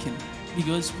always thinking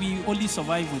because we only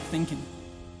survive with thinking.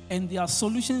 And there are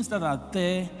solutions that are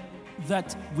there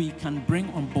that we can bring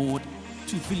on board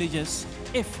to villages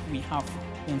if we have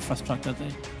the infrastructure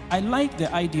there. I like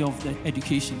the idea of the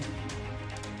education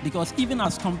because even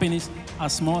as companies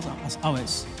as small as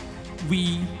ours,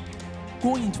 we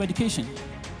go into education.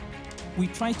 We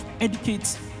try to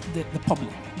educate the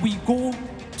public. We go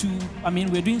to,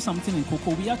 we're doing something in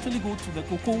cocoa. We actually go to the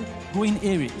cocoa growing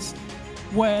areas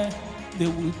where they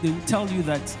will tell you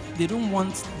that they don't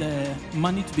want the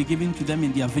money to be given to them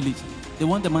in their village. They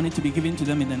want the money to be given to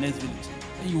them in the next village.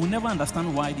 And you will never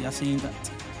understand why they are saying that.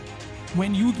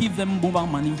 When you give them mobile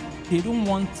money, they don't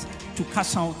want to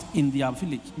cash out in their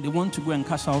village. They want to go and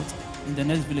cash out in the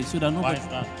next village so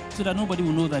that nobody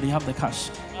will know that they have the cash.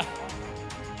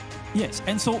 Yes,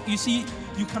 and so you see,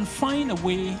 you can find a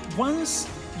way, once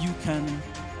you can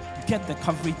get the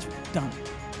coverage done,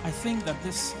 I think that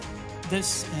this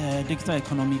digital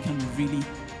economy can really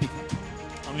pick up.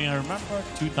 I remember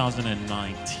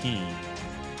 2019,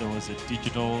 there was a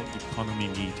digital economy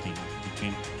meeting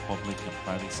between public and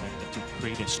private sector to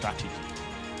create a strategy,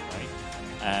 right?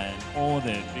 And all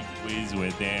the big ways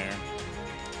were there.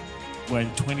 We're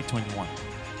in 2021.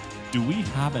 Do we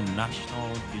have a national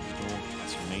digital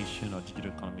transformation or digital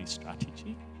economy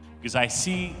strategy? Because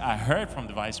I heard from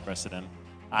the Vice President,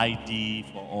 ID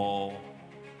for all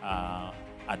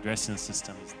addressing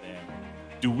systems there.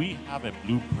 Do we have a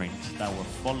blueprint that we're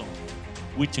following,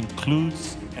 which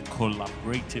includes a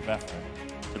collaborative effort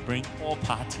to bring all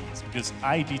parties? Because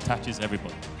ID touches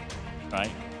everybody,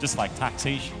 right? Just like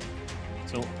taxation.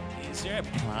 So is there a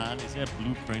plan? Is there a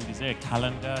blueprint? Is there a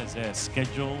calendar? Is there a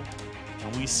schedule?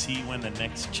 Can we see when the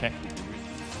next check will be written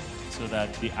so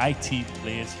that the IT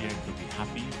players here could be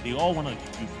happy? They all want to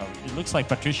do coverage. It looks like,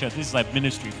 Patricia, this is like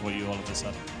ministry for you all of a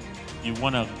sudden. You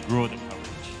want to grow the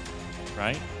coverage,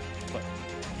 right? But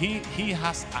he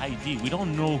has ID. We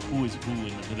don't know who is who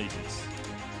in the villages,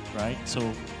 right?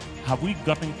 So have we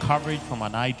gotten coverage from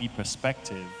an ID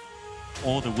perspective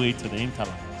all the way to the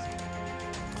hinterlands?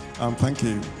 Thank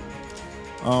you.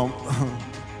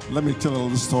 Let me tell a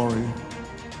little story.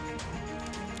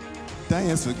 10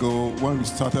 years ago, when we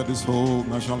started this whole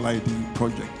national ID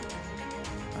project,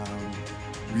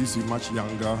 we used to be much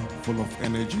younger, full of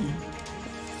energy,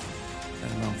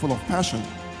 and full of passion.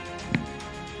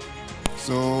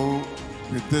 So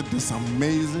we did this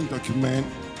amazing document.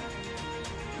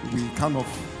 We kind of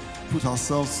put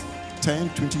ourselves 10,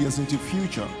 20 years into the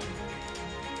future.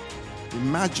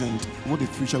 Imagined what the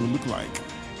future would look like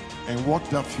and what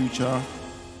that future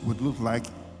would look like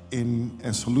in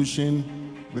a solution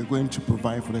we're going to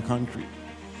provide for the country.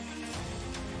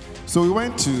 So we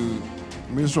went to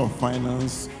Ministry of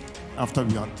Finance after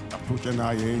we had approached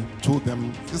NIA, told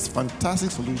them this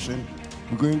fantastic solution,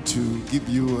 we're going to give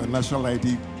you a national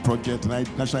ID project, a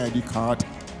national ID card,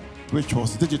 which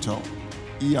was digital,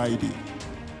 EID.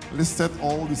 Listed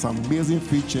all these amazing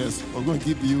features. We're going to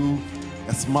give you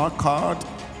a smart card.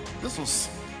 This was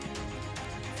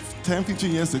 10,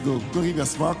 15 years ago. We're going to give you a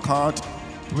smart card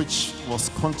which was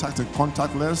contact and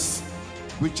contactless,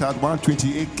 which had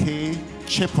 128K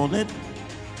chip on it,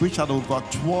 which had over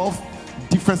 12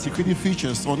 different security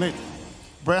features on it,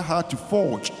 very hard to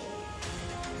forge,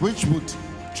 which would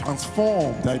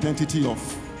transform the identity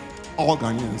of all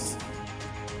Ghanaians.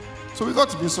 So we got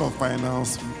to Ministry of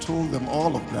Finance, we told them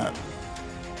all of that.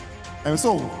 And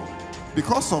so,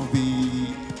 because of the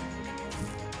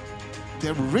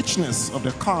richness of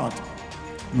the card,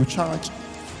 we charge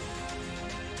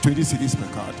 20 cedis per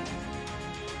card.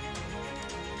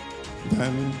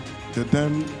 Then the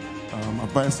then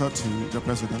advisor to the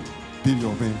president, Billy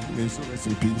Obey, may so rest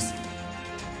in peace,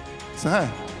 said,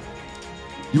 hey,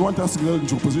 you want us to go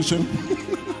into opposition?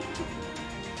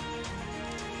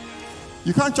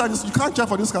 You can't charge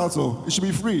for this card, so it should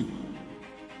be free.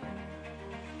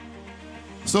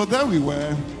 So there we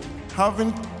were,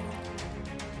 having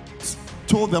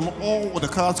told them all what the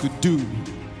cards could do,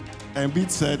 and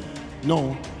Beat said,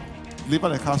 no, deliver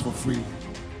the cards for free.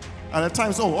 At the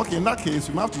time, so okay, in that case,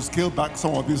 we might have to scale back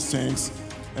some of these things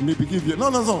and maybe give you, no,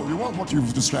 we want what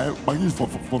you've described, but give it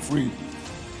for free.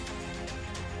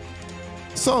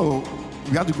 So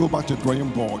we had to go back to the drawing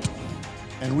board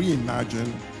and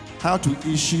reimagine how to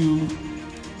issue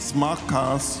smart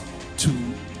cards to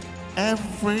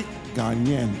every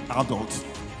Ghanaian adult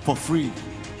for free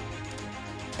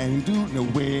and do in a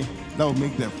way that will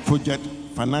make the project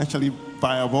financially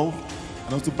viable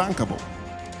and also bankable.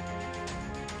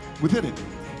 We did it,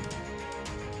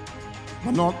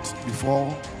 but not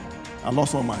before I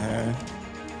lost all my hair,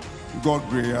 got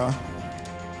grayer,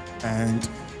 and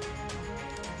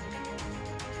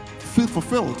feel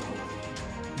fulfilled.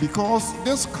 Because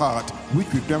this card,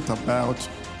 which we dreamt about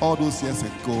all those years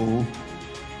ago,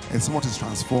 is what is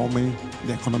transforming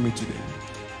the economy today.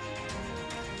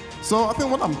 So I think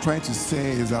what I'm trying to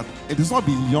say is that it is not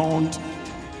beyond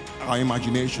our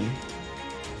imagination,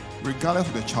 regardless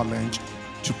of the challenge,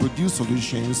 to produce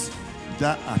solutions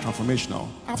that are transformational.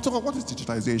 After all, what is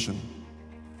digitization?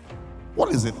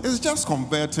 What is it? It's just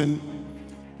converting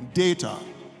data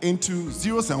into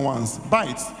zeros and ones,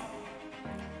 bytes,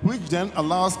 which then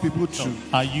allows people to... So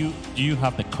do you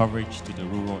have the coverage to the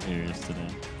rural areas today?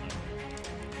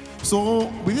 So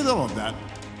we did all of that.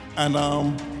 And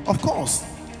of course,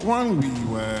 when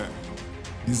we were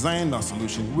designing our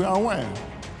solution, we are aware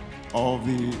of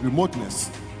the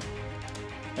remoteness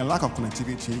and lack of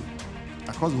connectivity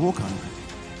across the whole country.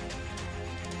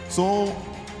 So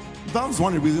that's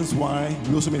one of the reasons why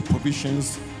we also made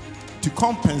provisions to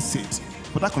compensate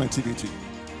for that connectivity.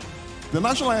 The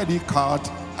national ID card,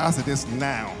 as it is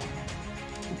now,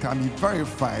 can be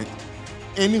verified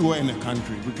anywhere in the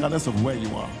country, regardless of where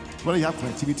you are, whether you have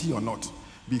connectivity or not,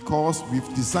 because we've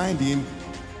designed in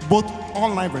both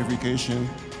online verification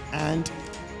and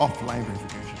offline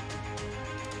verification.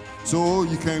 So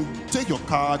you can take your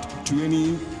card to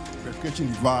any verification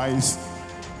device.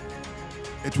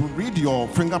 It will read your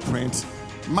fingerprint,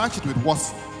 match it with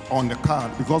what's on the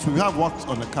card, because we have what's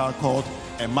on the card called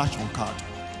a match on card.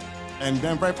 And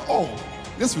then verify, oh,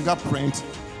 this fingerprint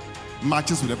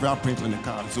matches with the fingerprint on the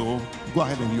card, so go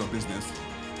ahead and do your business.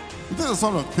 These are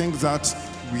some of the things that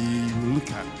we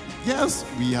look at. Yes,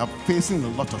 we are facing a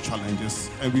lot of challenges,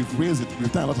 and we've raised it.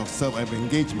 We've done a lot of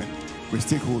self-engagement with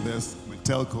stakeholders, with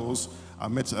telcos.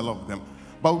 I've met a lot of them.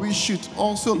 But we should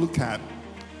also look at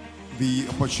the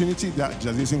opportunity that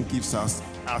digitalization gives us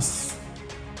as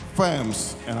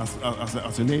firms and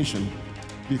as a nation.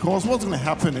 Because what's going to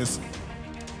happen is,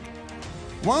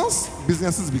 once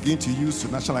businesses begin to use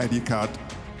the national ID card,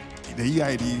 the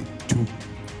EID,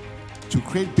 to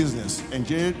create business and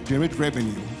generate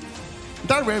revenue,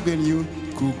 that revenue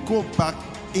could go back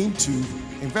into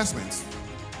investments.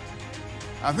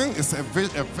 I think it's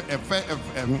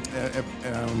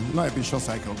not a vicious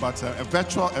cycle, but a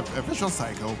virtuous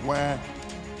cycle where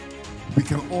we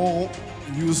can all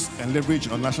use and leverage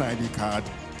our national ID card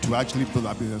to actually build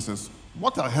our businesses.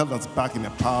 What held us back in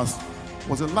the past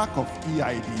was a lack of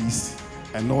EIDs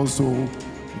and also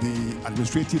the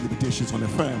administrative limitations on the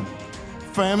firm.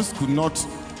 Firms could not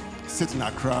sit in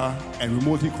Accra and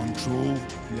remotely control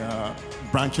their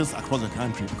branches across the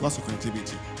country because of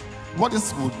connectivity. What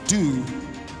this will do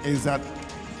is that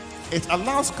it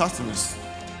allows customers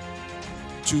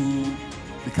to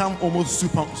become almost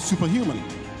superhuman.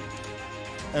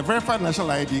 A verified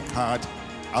national ID card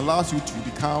allows you to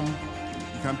become,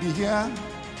 you can be here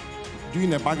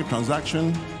doing a banking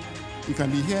transaction, you can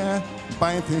be here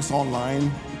buying things online,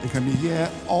 you can be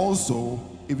here also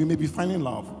if you may be finding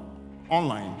love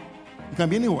online. You can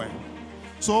be anywhere.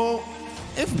 So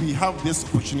if we have this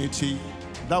opportunity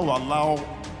that will allow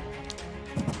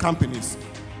companies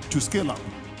to scale up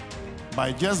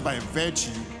by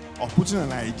virtue of putting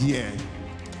an idea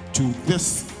to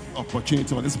this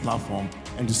opportunity or this platform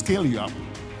and to scale you up,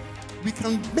 we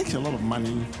can make a lot of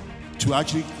money to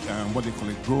actually, what they call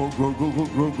it,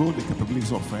 grow the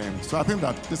capabilities of firms. So I think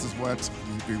that this is what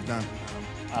we've done.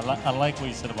 I like what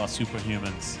you said about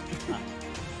superhumans.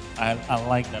 I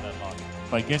like that a lot.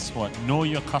 But guess what? Know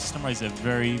your customer is a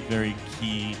very, very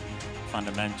key,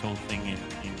 fundamental thing in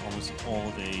almost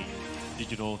all the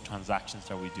digital transactions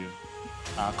that we do.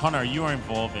 Connor, you are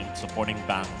involved in supporting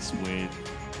banks with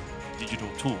digital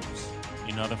tools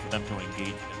in order for them to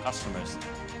engage with their customers.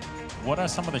 What are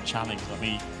some of the challenges? I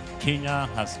mean, Kenya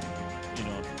has,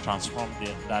 transformed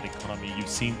that economy. You've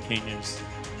seen Kenya's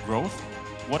growth.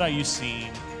 What are you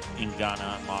seeing in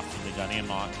Ghana, in the Ghanaian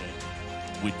market,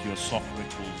 with your software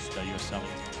tools that you're selling?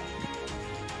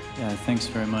 Yeah, thanks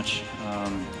very much.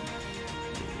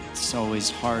 It's always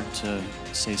hard to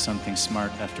say something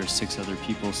smart after 6 other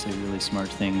people say really smart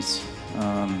things.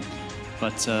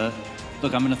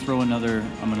 Look, I'm going to throw another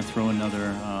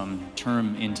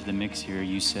term into the mix here.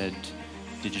 You said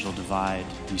digital divide.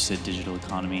 You said digital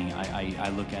economy. I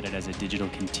look at it as a digital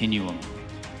continuum.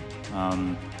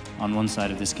 On one side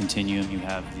of this continuum, you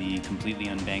have the completely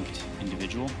unbanked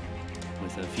individual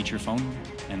with a feature phone,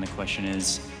 and the question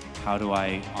is, how do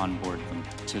I onboard them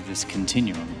to this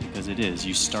continuum? Because it is,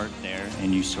 you start there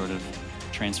and you sort of,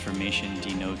 transformation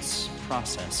denotes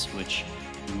process, which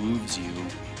moves you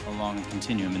along a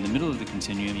continuum. In the middle of the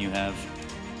continuum, you have,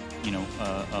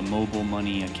 a mobile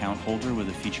money account holder with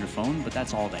a feature phone, but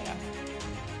that's all they have.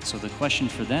 So the question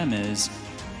for them is,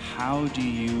 how do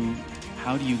you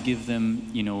give them,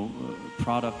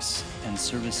 products and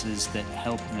services that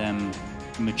help them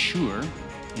mature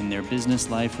in their business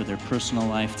life or their personal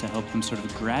life, to help them sort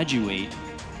of graduate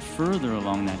further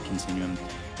along that continuum.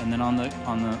 And then on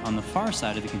the far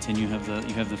side of the continuum,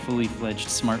 you have the fully fledged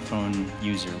smartphone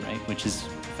user, right, which is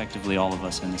effectively all of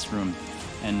us in this room.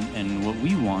 And what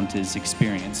we want is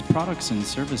experience. Products and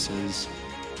services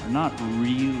are not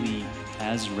really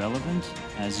as relevant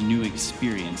as new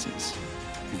experiences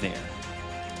there.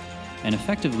 And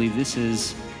effectively, this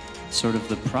is sort of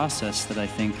the process that I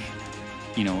think,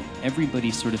 everybody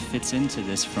sort of fits into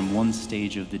this from one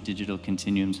stage of the digital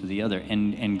continuum to the other.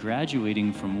 And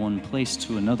graduating from one place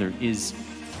to another is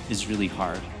really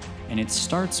hard. And it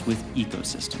starts with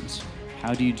ecosystems.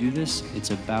 How do you do this?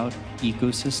 It's about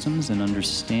ecosystems and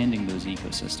understanding those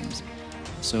ecosystems.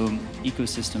 So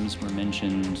ecosystems were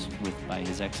mentioned by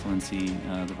His Excellency,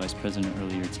 the Vice President,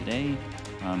 earlier today.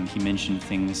 He mentioned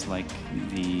things like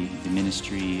the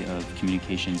Ministry of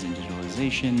Communications and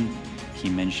Digitalization, He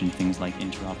mentioned things like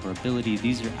interoperability.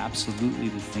 These are absolutely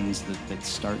the things that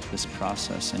start this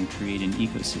process and create an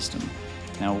ecosystem.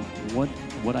 Now,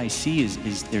 what I see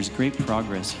is there's great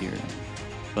progress here,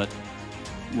 but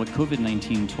what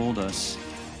COVID-19 told us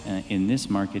in this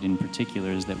market in particular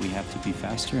is that we have to be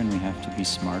faster and we have to be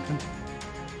smarter.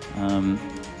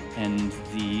 And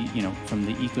from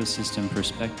the ecosystem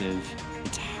perspective,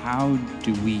 it's how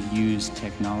do we use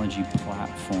technology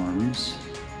platforms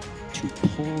to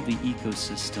pull the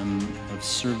ecosystem of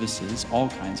services, all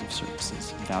kinds of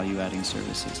services, value-adding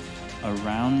services,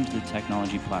 around the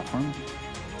technology platform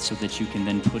so that you can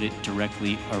then put it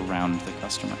directly around the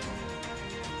customer.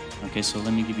 Okay, so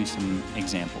let me give you some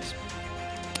examples.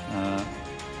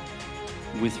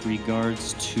 With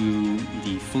regards to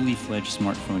the fully fledged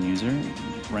smartphone user,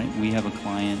 right? We have a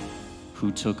client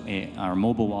who took our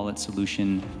mobile wallet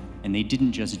solution, and they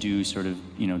didn't just do sort of,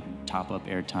 top up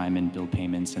airtime and bill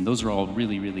payments, and those are all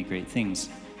really, really great things.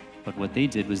 But what they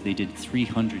did was they did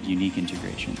 300 unique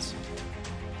integrations.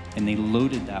 And they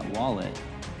loaded that wallet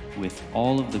with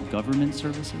all of the government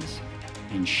services,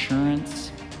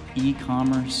 insurance,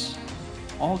 e-commerce,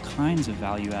 all kinds of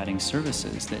value-adding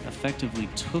services that effectively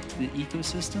took the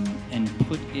ecosystem and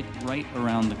put it right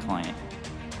around the client.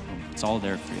 It's all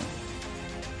there for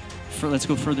you. Let's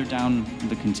go further down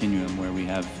the continuum where we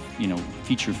have,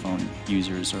 feature phone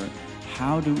users, or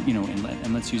how do,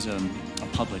 and let's use a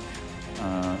public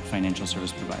financial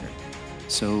service provider.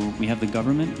 So we have the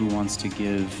government who wants to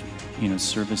give,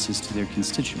 services to their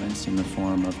constituents in the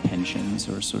form of pensions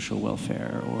or social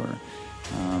welfare,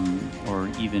 or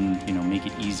even make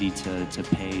it easy to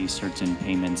pay certain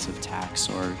payments of tax,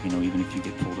 or even if you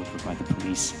get pulled over by the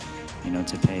police,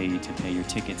 to pay your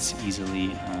tickets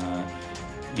easily.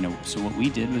 So what we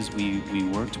did was we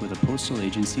worked with a postal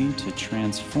agency to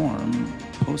transform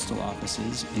postal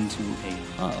offices into a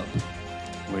hub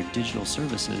where digital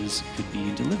services could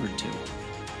be delivered to.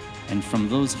 And from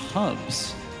those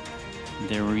hubs,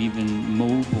 there were even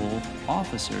mobile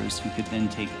officers who could then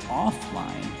take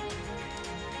offline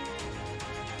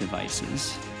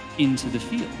devices into the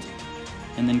field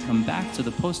and then come back to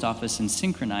the post office and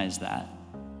synchronize that,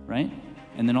 right?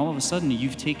 And then all of a sudden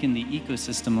you've taken the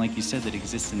ecosystem, like you said, that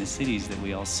exists in the cities that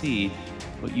we all see,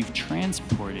 but you've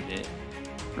transported it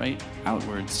right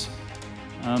outwards.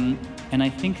 And I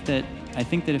think that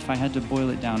if I had to boil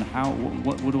it down,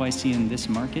 what do I see in this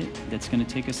market that's going to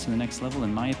take us to the next level?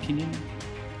 In my opinion,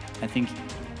 I think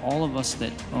all of us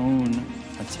that own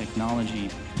a technology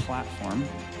platform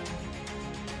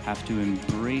have to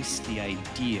embrace the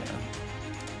idea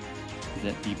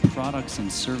that the products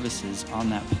and services on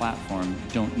that platform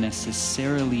don't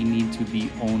necessarily need to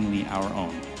be only our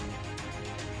own.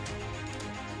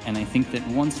 And I think that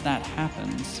once that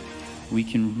happens, we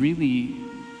can really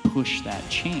push that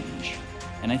change.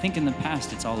 And I think in the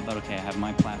past, it's all about, okay, I have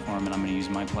my platform and I'm going to use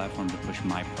my platform to push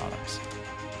my products.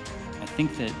 I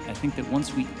think that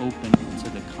once we open to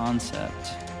the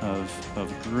concept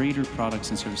of greater products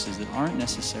and services that aren't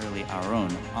necessarily our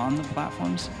own on the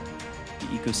platforms, the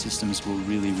ecosystems will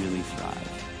really, really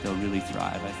thrive. They'll really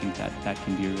thrive. I think that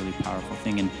can be a really powerful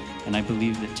thing. And I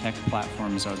believe that tech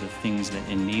platforms are the things that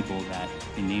enable that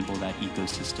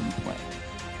ecosystem play.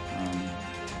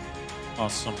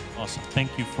 Awesome.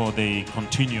 Thank you for the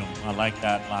continuum. I like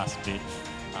that last bit.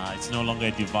 It's no longer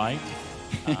a divide.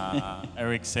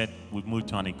 Eric said we've moved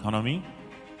to an economy,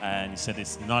 and he said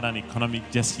it's not an economy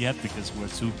just yet because we're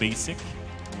too basic.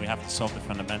 We have to solve the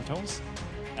fundamentals.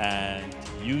 And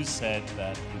you said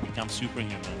that we become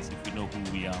superhumans if we know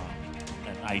who we are,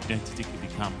 and identity can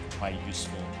become quite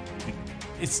useful.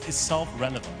 It's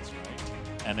self-relevance, right?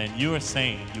 And then you are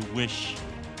saying you wish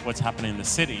what's happening in the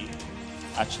city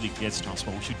actually gets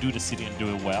transformed. We should do the city and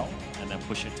do it well, and then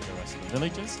push it to the rest of the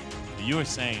villages. And you are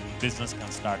saying business can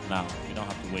start now. You don't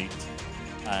have to wait,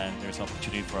 and there's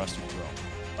opportunity for us to grow.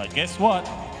 But guess what?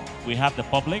 We have the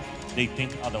public. They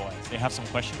think otherwise. They have some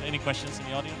questions. Any questions in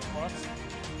the audience for us?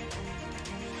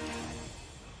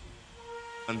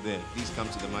 And there, please come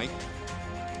to the mic.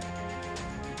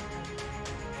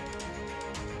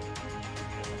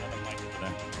 There's another mic over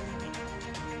there.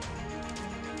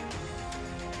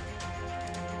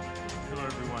 Hello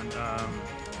everyone,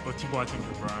 Otibo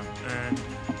Atinkubrah, and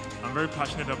I'm very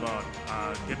passionate about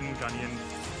getting Ghanaian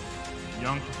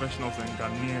young professionals and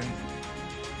Ghanaian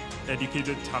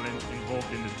educated talent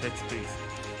involved in the tech space.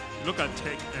 You look at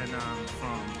tech and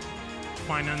from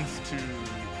finance to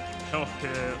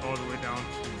healthcare all the way down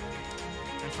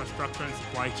to infrastructure and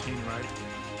supply chain, right?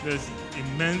 There's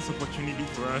immense opportunity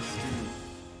for us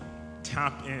to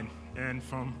tap in. And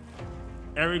from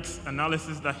Eric's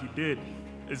analysis that he did,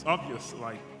 it's obvious.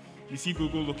 Like, you see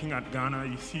Google looking at Ghana,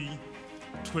 you see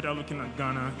Twitter looking at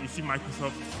Ghana. You see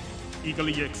Microsoft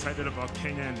eagerly excited about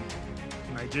Kenya and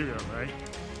Nigeria, right?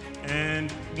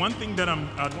 And one thing that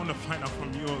I'd want to find out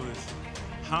from you all is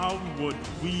how would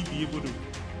we be able to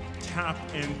tap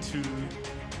into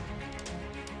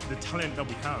the talent that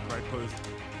we have, right? Because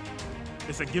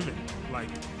it's a given. Like,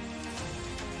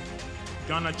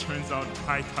 Ghana churns out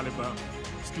high caliber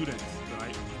students,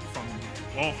 right? From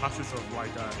all facets of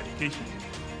education.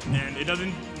 And it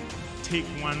doesn't take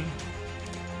one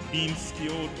being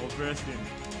skilled or versed in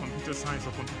computer science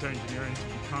or computer engineering to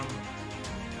become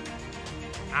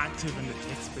active in the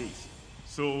tech space.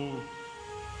 So,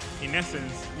 in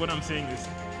essence, what I'm saying is,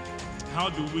 how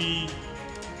do we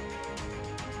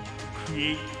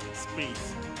create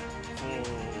space for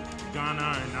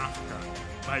Ghana and Africa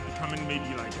by becoming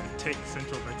maybe like a tech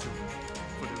center of excellence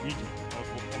for the region,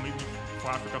 or maybe for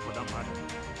Africa for that matter?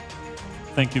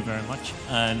 Thank you very much.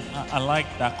 And I like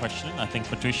that question. I think,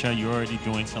 Patricia, you're already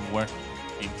doing some work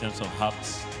in terms of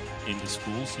hubs in the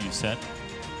schools, you said.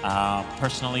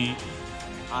 Personally,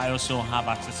 I also have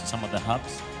access to some of the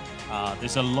hubs.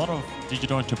 There's a lot of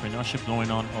digital entrepreneurship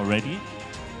going on already.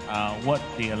 What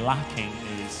they are lacking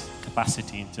is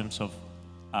capacity in terms of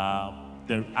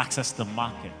the access to the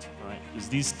market, right? Because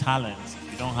these talents,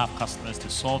 if you don't have customers to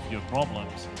solve your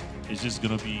problems, it's just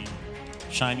going to be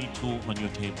shiny tool on your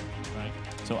table, right?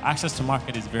 So access to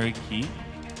market is very key.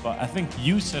 But I think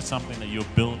you said something that you're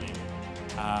building.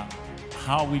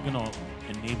 How are we going to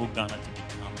enable Ghana to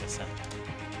become the center?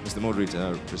 Mr.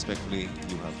 Moderator, respectfully,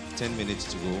 you have 10 minutes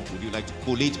to go. Would you like to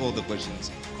collate all the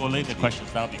questions? Collate the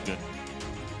questions, that would be good.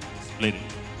 Split it.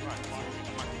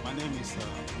 Right. My name is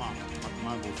Mark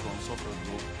Mango from Software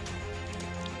Group.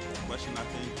 The question, I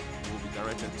think, will be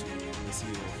directed to the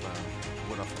CEO of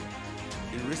Vodafone.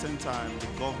 In recent time, the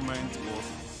government was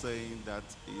saying that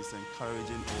it's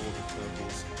encouraging all the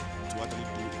telcos to actually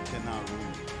do internal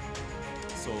roaming.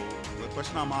 So the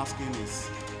question I'm asking is,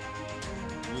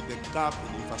 with the gap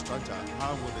in infrastructure,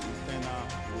 how will the internal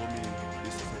roaming be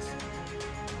successful?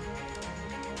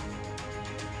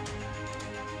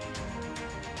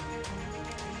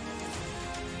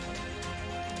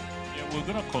 Yeah, we're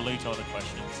going to collate all the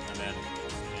questions and then.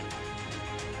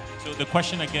 So the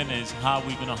question again is, how are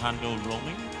we going to handle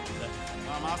roaming?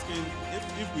 I'm asking,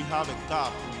 if we have a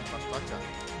gap in infrastructure,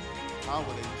 how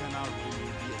will the internal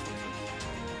roaming be a success?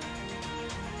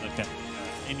 Okay.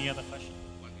 Any other question?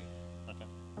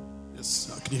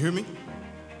 Yes, can you hear me?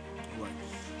 All right.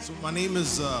 So my name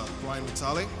is Brian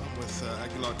Vitale. I'm with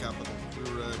Aguilar Capital.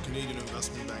 We're a Canadian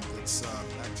investment bank that's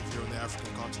active here on the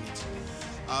African continent.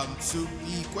 So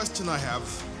the question I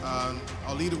have,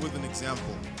 I'll lead it with an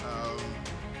example.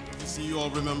 Obviously, you all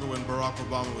remember when Barack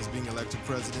Obama was being elected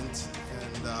president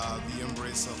and the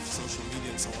embrace of social media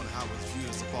and so on, how it was viewed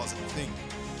as a positive thing.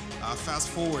 Fast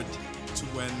forward to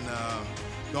when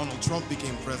Donald Trump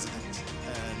became president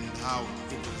and how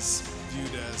it was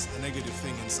viewed as a negative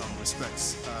thing in some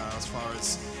respects, as far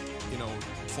as, you know,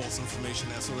 false information,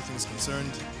 that sort of thing is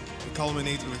concerned. It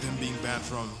culminated with him being banned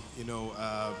from, you know,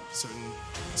 certain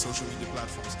social media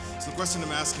platforms. So the question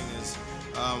I'm asking is,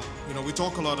 you know, we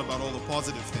talk a lot about all the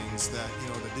positive things that, you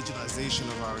know, the digitalization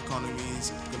of our economy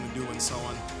is going to do and so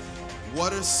on.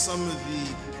 What are some of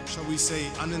the, shall we say,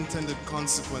 unintended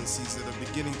consequences that are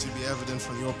beginning to be evident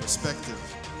from your perspective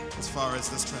as far as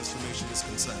this transformation is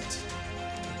concerned?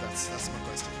 That's my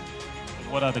question.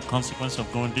 What are the consequences of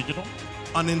going digital?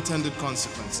 Unintended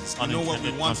consequences. We know what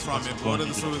we want from it. What are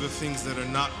the sort of the things that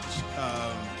are not,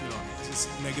 you know, just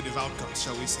negative outcomes,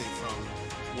 shall we say, from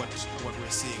what we're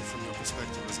seeing from your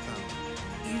perspective as a panel?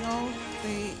 You know,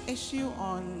 the issue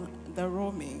on the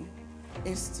roaming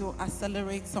is to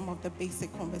accelerate some of the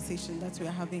basic conversation that we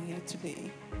are having here today.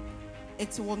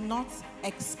 It will not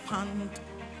expand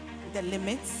the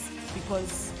limits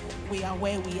because we are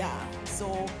where we are.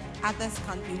 So others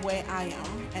can be where I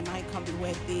am and I can be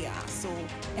where they are. So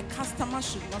a customer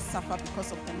should not suffer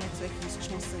because of the network he's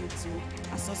chosen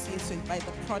to associate with by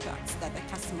the products that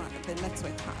the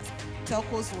network has.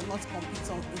 Telcos will not compete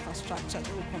on infrastructure,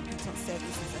 they will compete on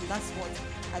services, and that's what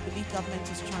I believe government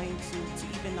is trying to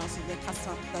even out so the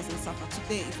customer doesn't suffer.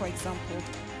 Today, for example,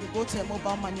 you go to a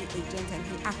mobile money agent and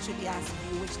he actually asks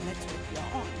you which network you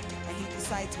are on, and he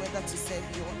decides whether to serve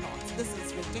you or not. This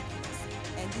is ridiculous.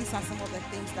 And these are some of the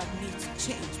things that need to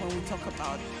change when we talk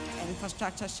about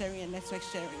infrastructure sharing and network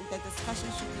sharing. The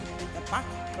discussion should be in the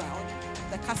background.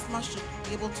 The customer should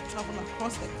be able to travel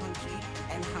across the country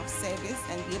and have service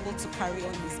and be able to carry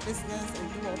on his business and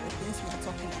do all the things we are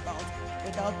talking about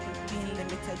without being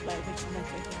limited by which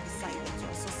network you decided to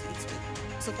associate with.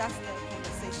 So that's the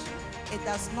conversation. It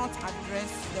does not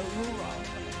address the rural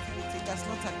connectivity. It does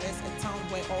not address a town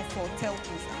where all 4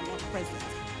 telcos are not present.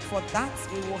 For that,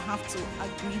 we will have to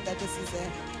agree that this is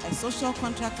a social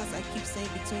contract, as I keep saying,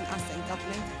 between us and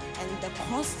government, and the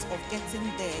cost of getting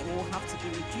there will have to be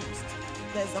reduced.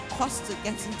 There's a cost to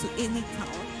getting to any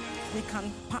town.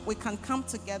 We can come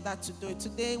together to do it.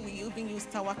 Today, we even use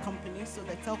tower companies, so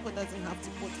the telco doesn't have to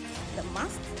put the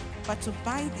mast, but to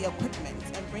buy the equipment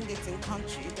and bring it in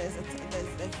country, there's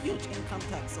a huge income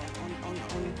tax on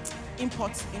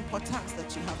import tax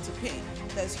that you have to pay.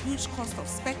 There's huge cost of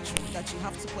spectrum that you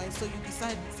have to pay. And so you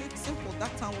decide, it's simple,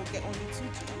 that town will get only 2G,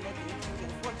 I'm not doing 3G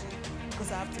and 4G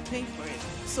because I have to pay for it.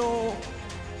 So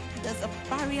there's a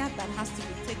barrier that has to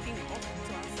be taken off,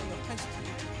 to answer your question,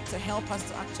 to help us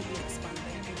to actually expand the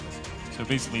infrastructure. So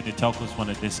basically, the telcos want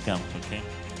a discount, okay?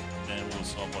 Then we'll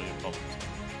solve all your problems.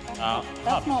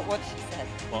 That's not what she said.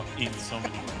 Well, in so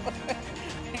many ways.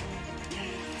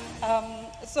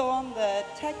 So on the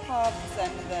tech hubs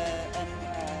and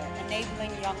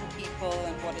enabling young people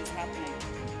and what is happening,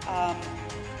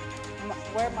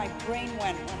 where my brain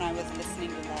went when I was listening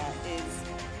to that is,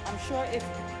 I'm sure if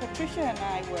Patricia and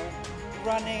I were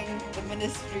running the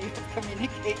Ministry of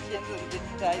Communications and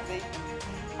Digitization,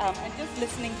 and just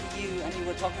listening to you, and you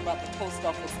were talking about the post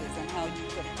offices and how you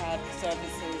could have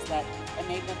services that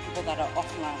enable people that are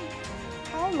offline.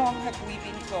 How long have we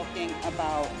been talking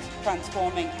about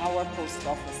transforming our post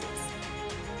offices?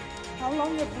 How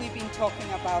long have we been talking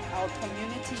about our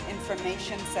community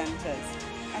information centers?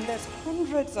 And there's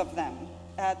hundreds of them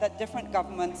that different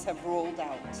governments have rolled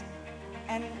out.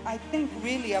 And I think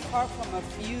really, apart from a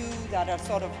few that are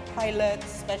sort of pilots,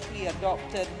 especially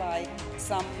adopted by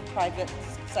some private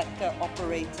sector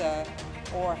operator,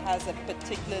 or has a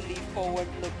particularly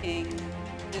forward-looking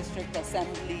district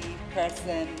assembly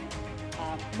person,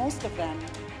 most of them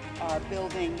are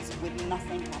buildings with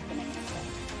nothing happening in them.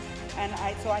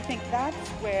 And so I think that's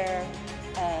where,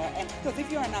 and because if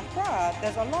you're in Accra,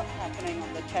 there's a lot happening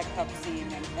on the tech hub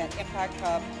scene, and Impact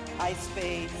Hub,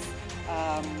 iSpace,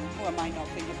 who am I not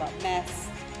thinking about, Nest,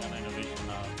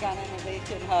 Ghana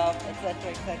Innovation Hub,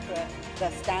 etc., the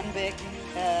Stanbic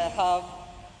Hub,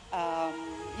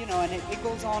 you know, and it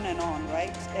goes on and on,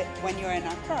 right? When you're in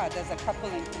Accra, there's a couple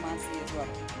in Kumasi as well.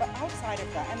 But outside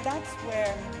of that, and that's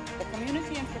where the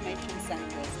community information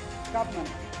centers, government,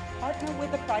 partner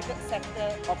with the private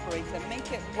sector operator,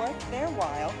 make it worth their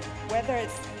while, whether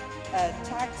it's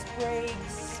tax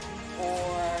breaks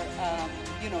or,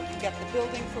 you know, you get the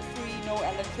building for free, no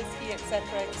electricity, etc.,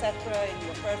 in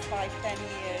your first 5-10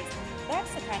 years.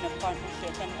 That's the kind of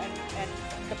partnership, and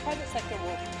the private sector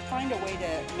will find a way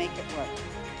to make it work.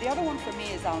 The other one for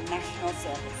me is our national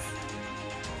service.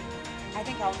 I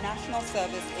think our national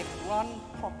service, if run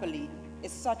properly,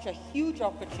 is such a huge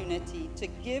opportunity to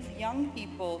give young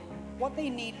people what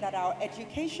they need that our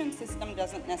education system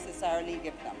doesn't necessarily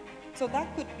give them. So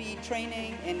that could be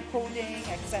training in coding,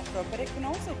 etc., but it can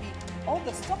also be all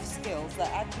the soft skills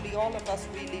that actually all of us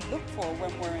really look for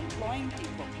when we're employing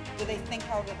people. Do they think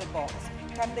out of the box?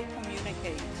 Can they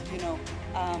communicate? You know,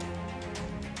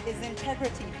 is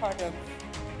integrity part of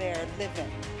their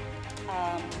living?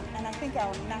 And I think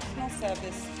our national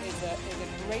service is a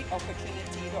great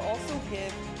opportunity to also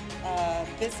give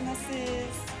businesses,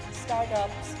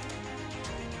 startups,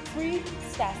 free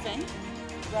staffing,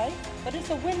 right? But it's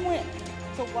a win-win.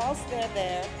 So whilst they're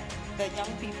there, the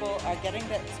young people are getting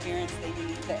the experience they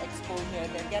need, the exposure,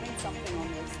 they're getting something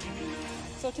on their CV.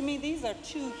 So to me, these are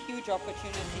two huge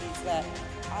opportunities that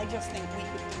I just think we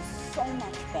could do so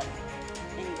much better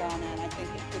in Ghana, and I think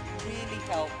it could really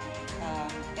help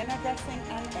in addressing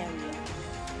an area.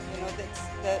 You know,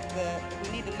 we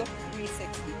need to look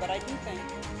 360, but I do think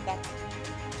that's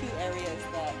two areas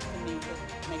that, to me, could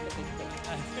make a big difference.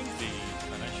 I think the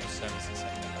financial services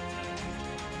sector has done a good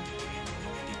job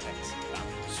in Apex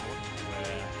sort,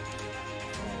 where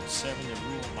for serving the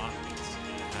rural markets,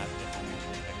 they had the whole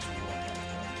Apex rural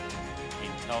network.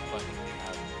 In telco, I think they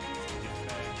have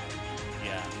different,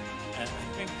 yeah. And I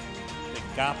think the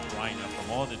gap right now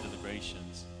from all the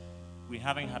deliberations, we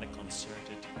haven't had a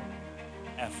concerted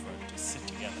effort to sit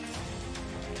together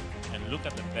and look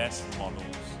at the best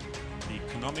models, the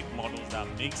economic models that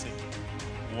makes it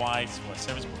wise for a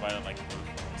service provider like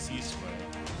C-Square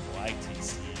or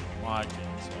ITC or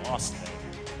Margins or Ostek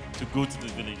to go to the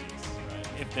villages. Right?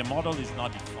 If the model is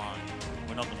not defined,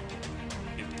 we're not going to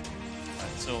do it.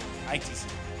 Right? So ITC,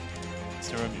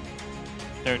 Cerebral.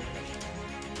 Third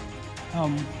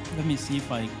question. Let me see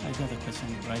if I got the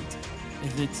question right.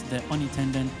 Is it the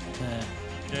unintended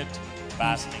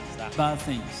bad things? Bad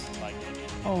things. Like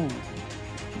Oh,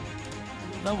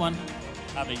 that one.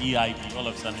 Have an EID, all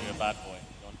of a sudden you're a bad boy.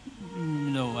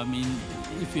 No, I mean,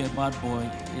 if you're a bad boy,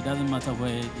 it doesn't matter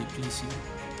where they place you.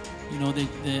 You know, the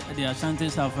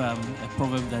Ashantis have a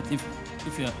proverb that if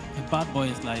you're a bad boy,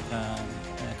 it's like a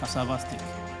cassava stick.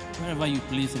 Wherever you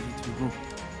place it, it will grow.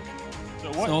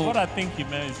 So what I think he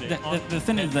meant is the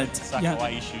thing is that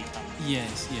issues.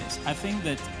 Yes. I think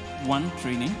that one,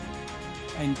 training,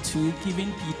 and two,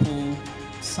 giving people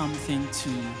something to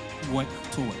work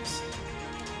towards.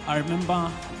 I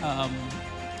remember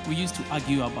we used to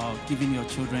argue about giving your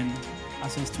children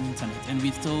access to internet, and we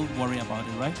still worry about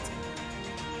it, right?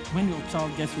 When your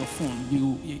child gets your phone,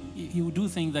 you do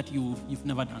things that you've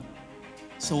never done.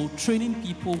 So training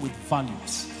people with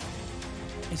values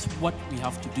is what we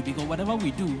have to do, because whatever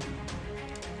we do,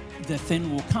 the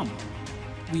thing will come.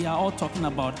 We are all talking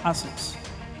about assets.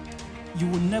 You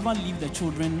will never leave the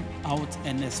children out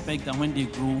and expect that when they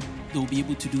grow, they'll be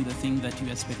able to do the thing that you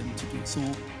expect them to do. So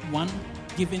one,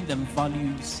 giving them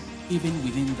values, even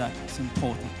within that, is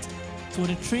important. So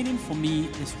the training for me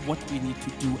is what we need to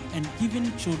do, and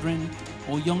giving children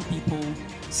or young people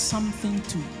something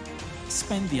to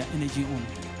spend their energy on.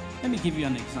 Let me give you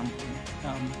an example.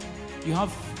 You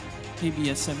have maybe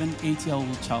a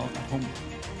 7-8-year-old child at home,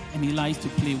 and he likes to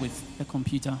play with the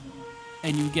computer,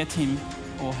 and you get him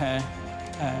or her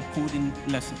coding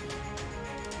lesson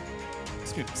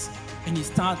scripts, and he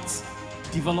starts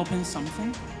developing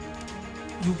something.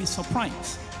 You'll be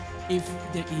surprised if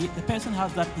the person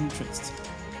has that interest.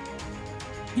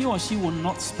 He or she will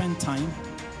not spend time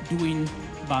doing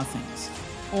bad things.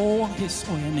 All his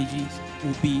or her energies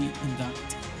will be in that.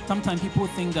 Sometimes people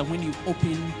think that when you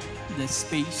open the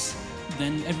space,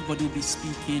 then everybody will be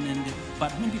speaking,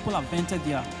 but when people have vented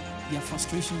their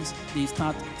frustrations, they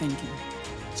start thinking.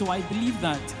 So I believe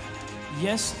that,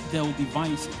 yes, there will be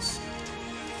vices,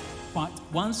 but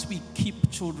once we keep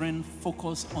children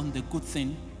focused on the good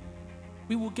thing,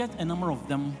 we will get a number of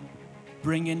them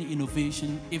bringing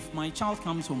innovation. If my child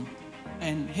comes home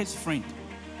and his friend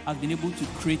has been able to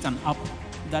create an app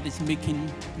that is making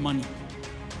money,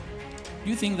 do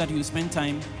you think that he will spend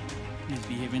time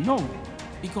misbehaving? No,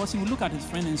 because he will look at his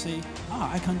friend and say,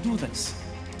 I can do this.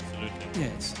 Absolutely.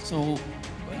 Yes, so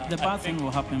the bad thing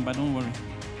will happen, but don't worry.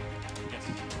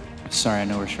 Sorry, I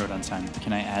know we're short on time.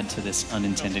 Can I add to this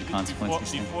unintended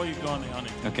consequences? Before you go on the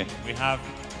unintended, okay. We have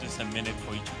just a minute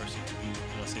for each person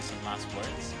to say some last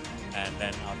words, and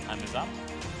then our time is up,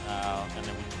 and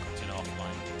then we can continue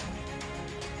offline.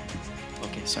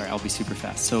 Okay, sorry, I'll be super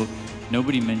fast. So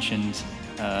nobody mentioned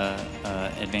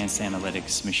advanced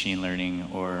analytics, machine learning,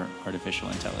 or artificial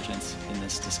intelligence in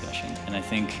this discussion. And I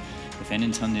think, if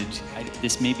unintended,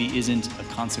 this maybe isn't a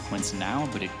consequence now,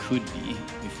 but it could be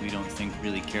if we don't think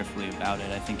really carefully about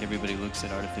it. I think everybody looks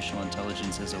at artificial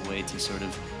intelligence as a way to sort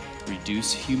of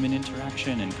reduce human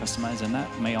interaction and customize, and that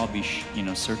may all be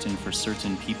certain for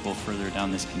certain people further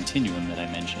down this continuum that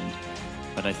I mentioned.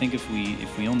 But I think if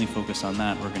we only focus on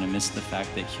that, we're going to miss the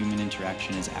fact that human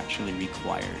interaction is actually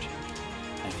required,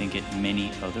 I think, at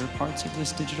many other parts of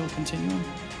this digital continuum.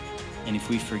 And if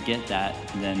we forget that,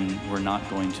 then we're not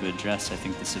going to address, I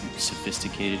think, the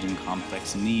sophisticated and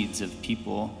complex needs of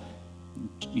people,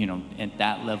 at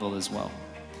that level as well.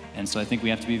 And so I think we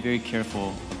have to be very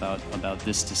careful about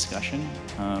this discussion,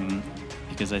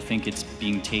 because I think it's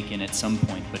being taken at some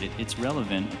point, but it's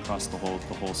relevant across the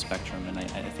whole spectrum, and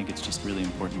I think it's just really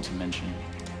important to mention.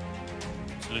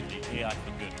 Absolutely, AI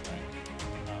for good, right?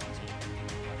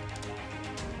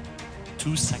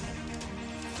 2 seconds.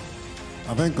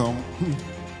 I think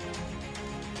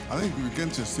we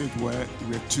get to a stage where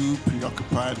we're too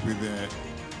preoccupied with the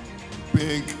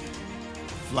big,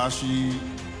 flashy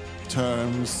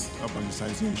terms of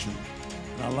monetization.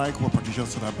 And I like what Patricia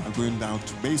said about going down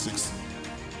to basics.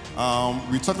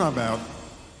 We're talking about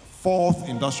fourth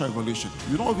industrial revolution.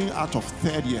 We're not even out of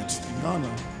third yet in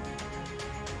Ghana.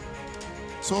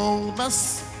 So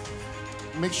let's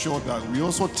make sure that we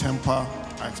also temper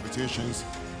our expectations.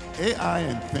 AI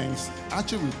and things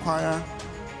actually require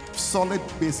solid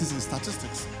basis in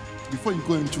statistics. Before you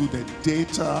go into the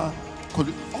data,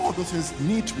 all those things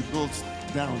need to be built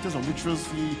down in terms of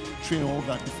literacy, train, all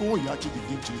that, before you actually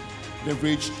begin to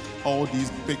leverage all these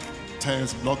big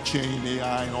terms, blockchain,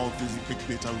 AI, and all these big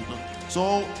data.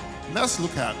 So let's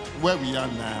look at where we are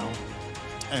now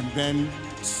and then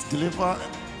deliver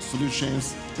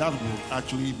solutions that will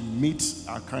actually meet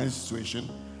our current situation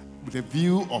with a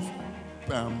view of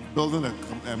building an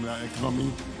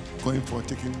economy going forward,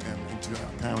 taking into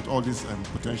account all these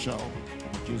potential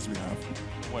opportunities we have.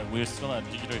 Wait, we're still at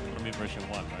digital economy version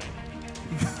 1, right?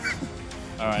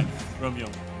 All right, Romeo.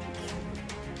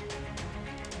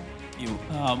 you.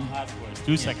 Last words,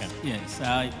 2 seconds. Yes,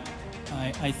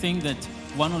 I think that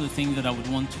one of the things that I would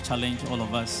want to challenge all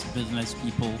of us business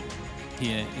people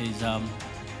here is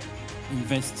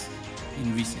invest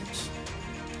in research,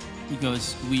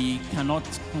 because we cannot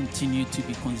continue to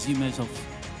be consumers of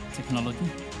technology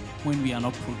when we are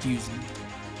not producing.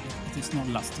 It is not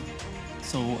lasting.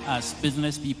 So as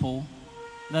business people,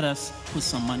 let us put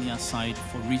some money aside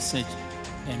for research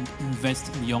and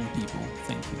invest in young people.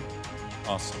 Thank you.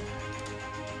 Awesome.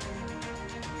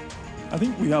 I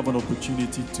think we have an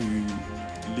opportunity to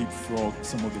leapfrog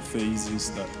some of the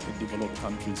phases that the developed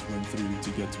countries went through to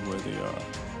get to where they are.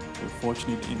 We're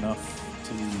fortunate enough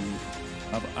to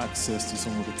have access to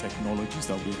some of the technologies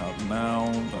that we have now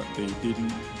that they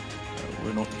didn't.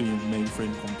 We're not doing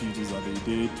mainframe computers that they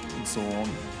did, and so on.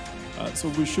 So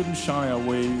we shouldn't shy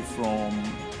away from.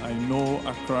 I know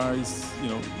Accra is,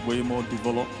 way more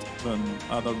developed than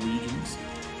other regions,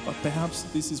 but perhaps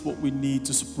this is what we need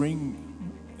to spring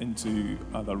into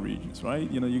other regions, right?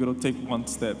 You got to take one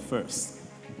step first.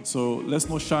 So let's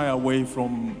not shy away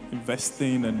from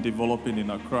investing and developing in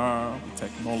Accra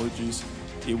technologies.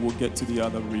 It will get to the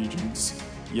other regions.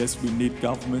 Yes, we need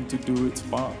government to do its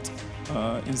part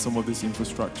in some of this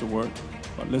infrastructure work,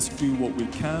 but let's do what we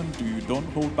can do. Don't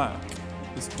hold back.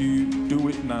 Let's do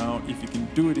it now. If you can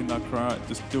do it in Accra,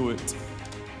 just do it.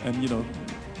 And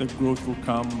the growth will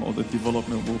come, or the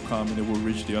development will come, and it will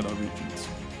reach the other regions.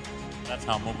 That's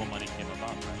how mobile money came about,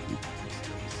 right? There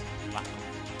was lack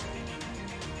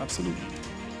of. Absolutely.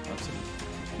 Absolutely.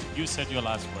 You said your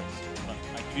last words, but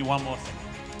I'll give you one more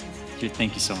thing.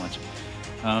 Thank you so much.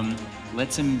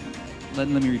 Let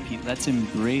me repeat. Let's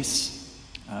embrace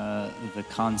the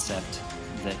concept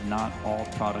that not all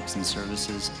products and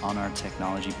services on our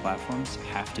technology platforms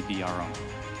have to be our own.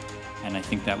 And I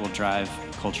think that will drive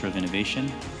a culture of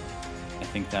innovation. I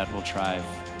think that will drive,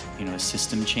 a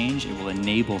system change. It will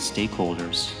enable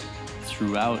stakeholders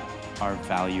throughout our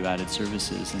value-added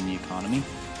services in the economy.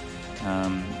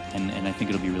 And I think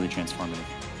it'll be really transformative.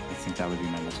 I think that would be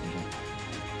my message.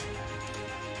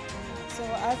 So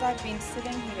as I've been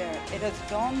sitting here, it has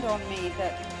dawned on me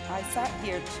that I sat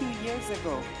here 2 years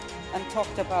ago and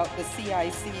talked about the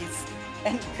CICs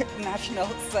and national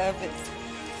service.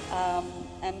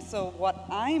 And so what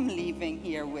I'm leaving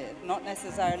here with, not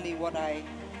necessarily what I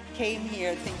came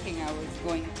here thinking I was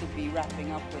going to be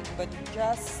wrapping up with, but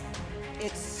just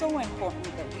it's so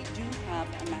important that we do have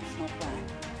a national plan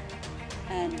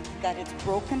and that it's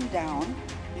broken down,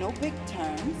 no big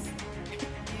terms,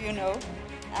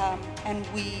 and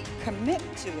we commit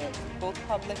to it, both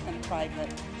public and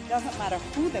private. Doesn't matter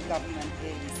who the government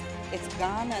is, it's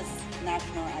Ghana's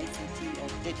national ICT or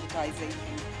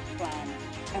digitization plan,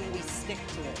 and we stick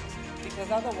to it. Because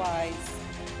otherwise,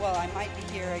 well, I might be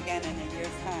here again in a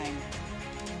year's time,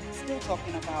 still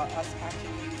talking about us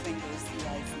actually using those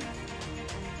CICs.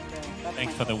 So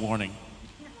thanks for the warning.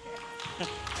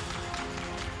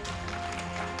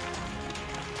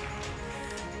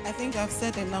 I think I've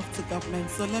said enough to government,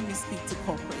 so let me speak to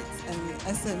corporates and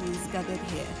SMEs gathered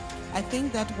here. I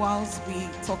think that whilst we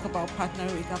talk about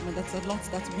partnering with government, there's a lot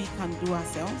that we can do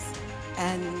ourselves.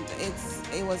 And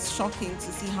it was shocking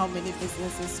to see how many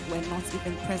businesses were not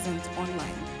even present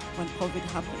online when COVID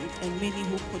happened, and many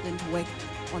who couldn't work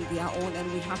on their own,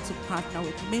 and we had to partner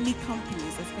with many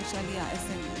companies, especially our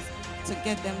SMEs, to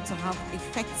get them to have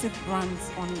effective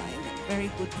brands online, very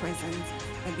good presence,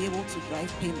 and be able to drive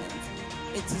payments.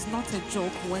 It is not a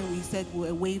joke when we said we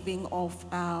were waiving off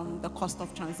the cost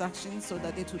of transactions so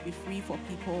that it would be free for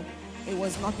people. It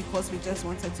was not because we just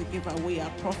wanted to give away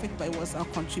our profit, but it was our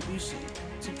contribution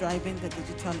to driving the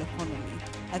digital economy.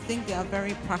 I think there are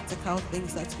very practical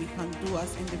things that we can do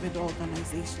as individual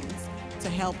organizations to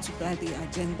help to drive the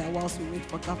agenda whilst we wait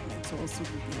for government to also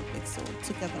do their bit. So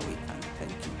together we can.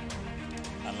 Thank you.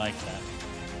 I like that.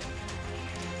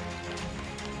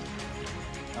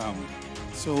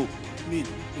 So, the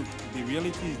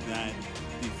reality is that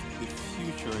the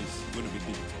future is going to be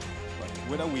digital. But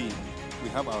whether we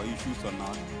have our issues or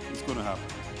not, it's going to happen.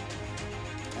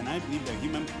 And I believe that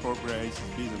human progress is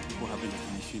based on people having a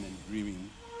vision and dreaming,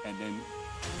 and then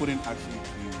putting action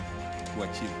to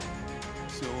achieve it.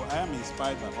 So I am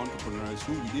inspired by entrepreneurs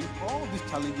who, within all these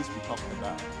challenges we talked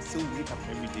about, still wake up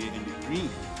every day and they dream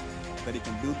that they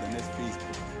can build the next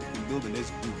Facebook, they can build the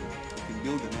next Google, they can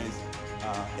build the next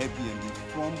Airbnb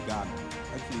from Ghana.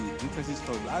 Actually, interesting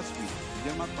story. Last week, a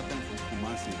gentleman from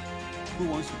Kumasi who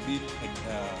wants to build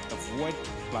a void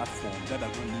platform that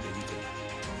does not need anything.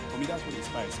 For me, that's what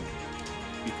inspires me.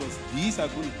 Because these are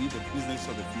going to be the business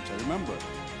of the future. Remember,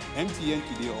 MTN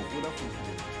today or Vodafone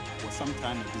today was some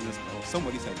kind of business or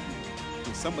somebody's idea.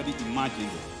 So somebody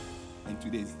imagined it, and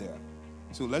today it's there.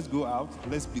 So let's go out,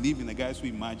 let's believe in the guys who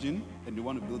imagine and they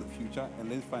want to build a future, and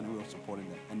let's find a way of supporting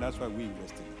them. And that's why we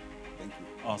invest in it. Thank you.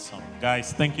 Awesome.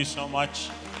 Guys, thank you so much.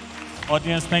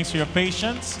 Audience, thanks for your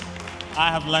patience. I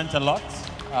have learned a lot,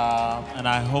 and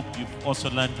I hope you've also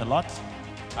learned a lot.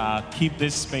 Keep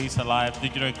this space alive.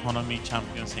 Digital economy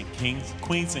champions and kings,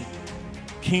 queens and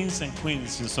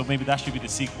queens. So maybe that should be the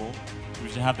sequel. We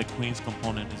should have the queens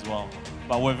component as well.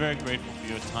 But we're very grateful for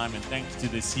your time, and thanks to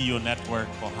the CEO Network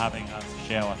for having us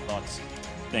share our thoughts.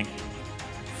 Thank you.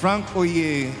 Frank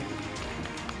Oye,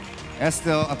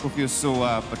 Estelle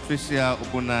Akofio-Sowa, Patricia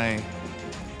Obonai,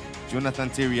 Jonathan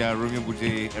Teria, Romeo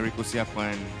Buje, Eric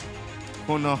Osiakwan,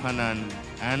 Kono Hanan,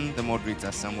 and the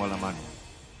moderator Samuel Amano.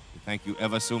 Thank you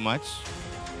ever so much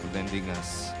for lending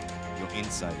us your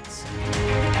insights.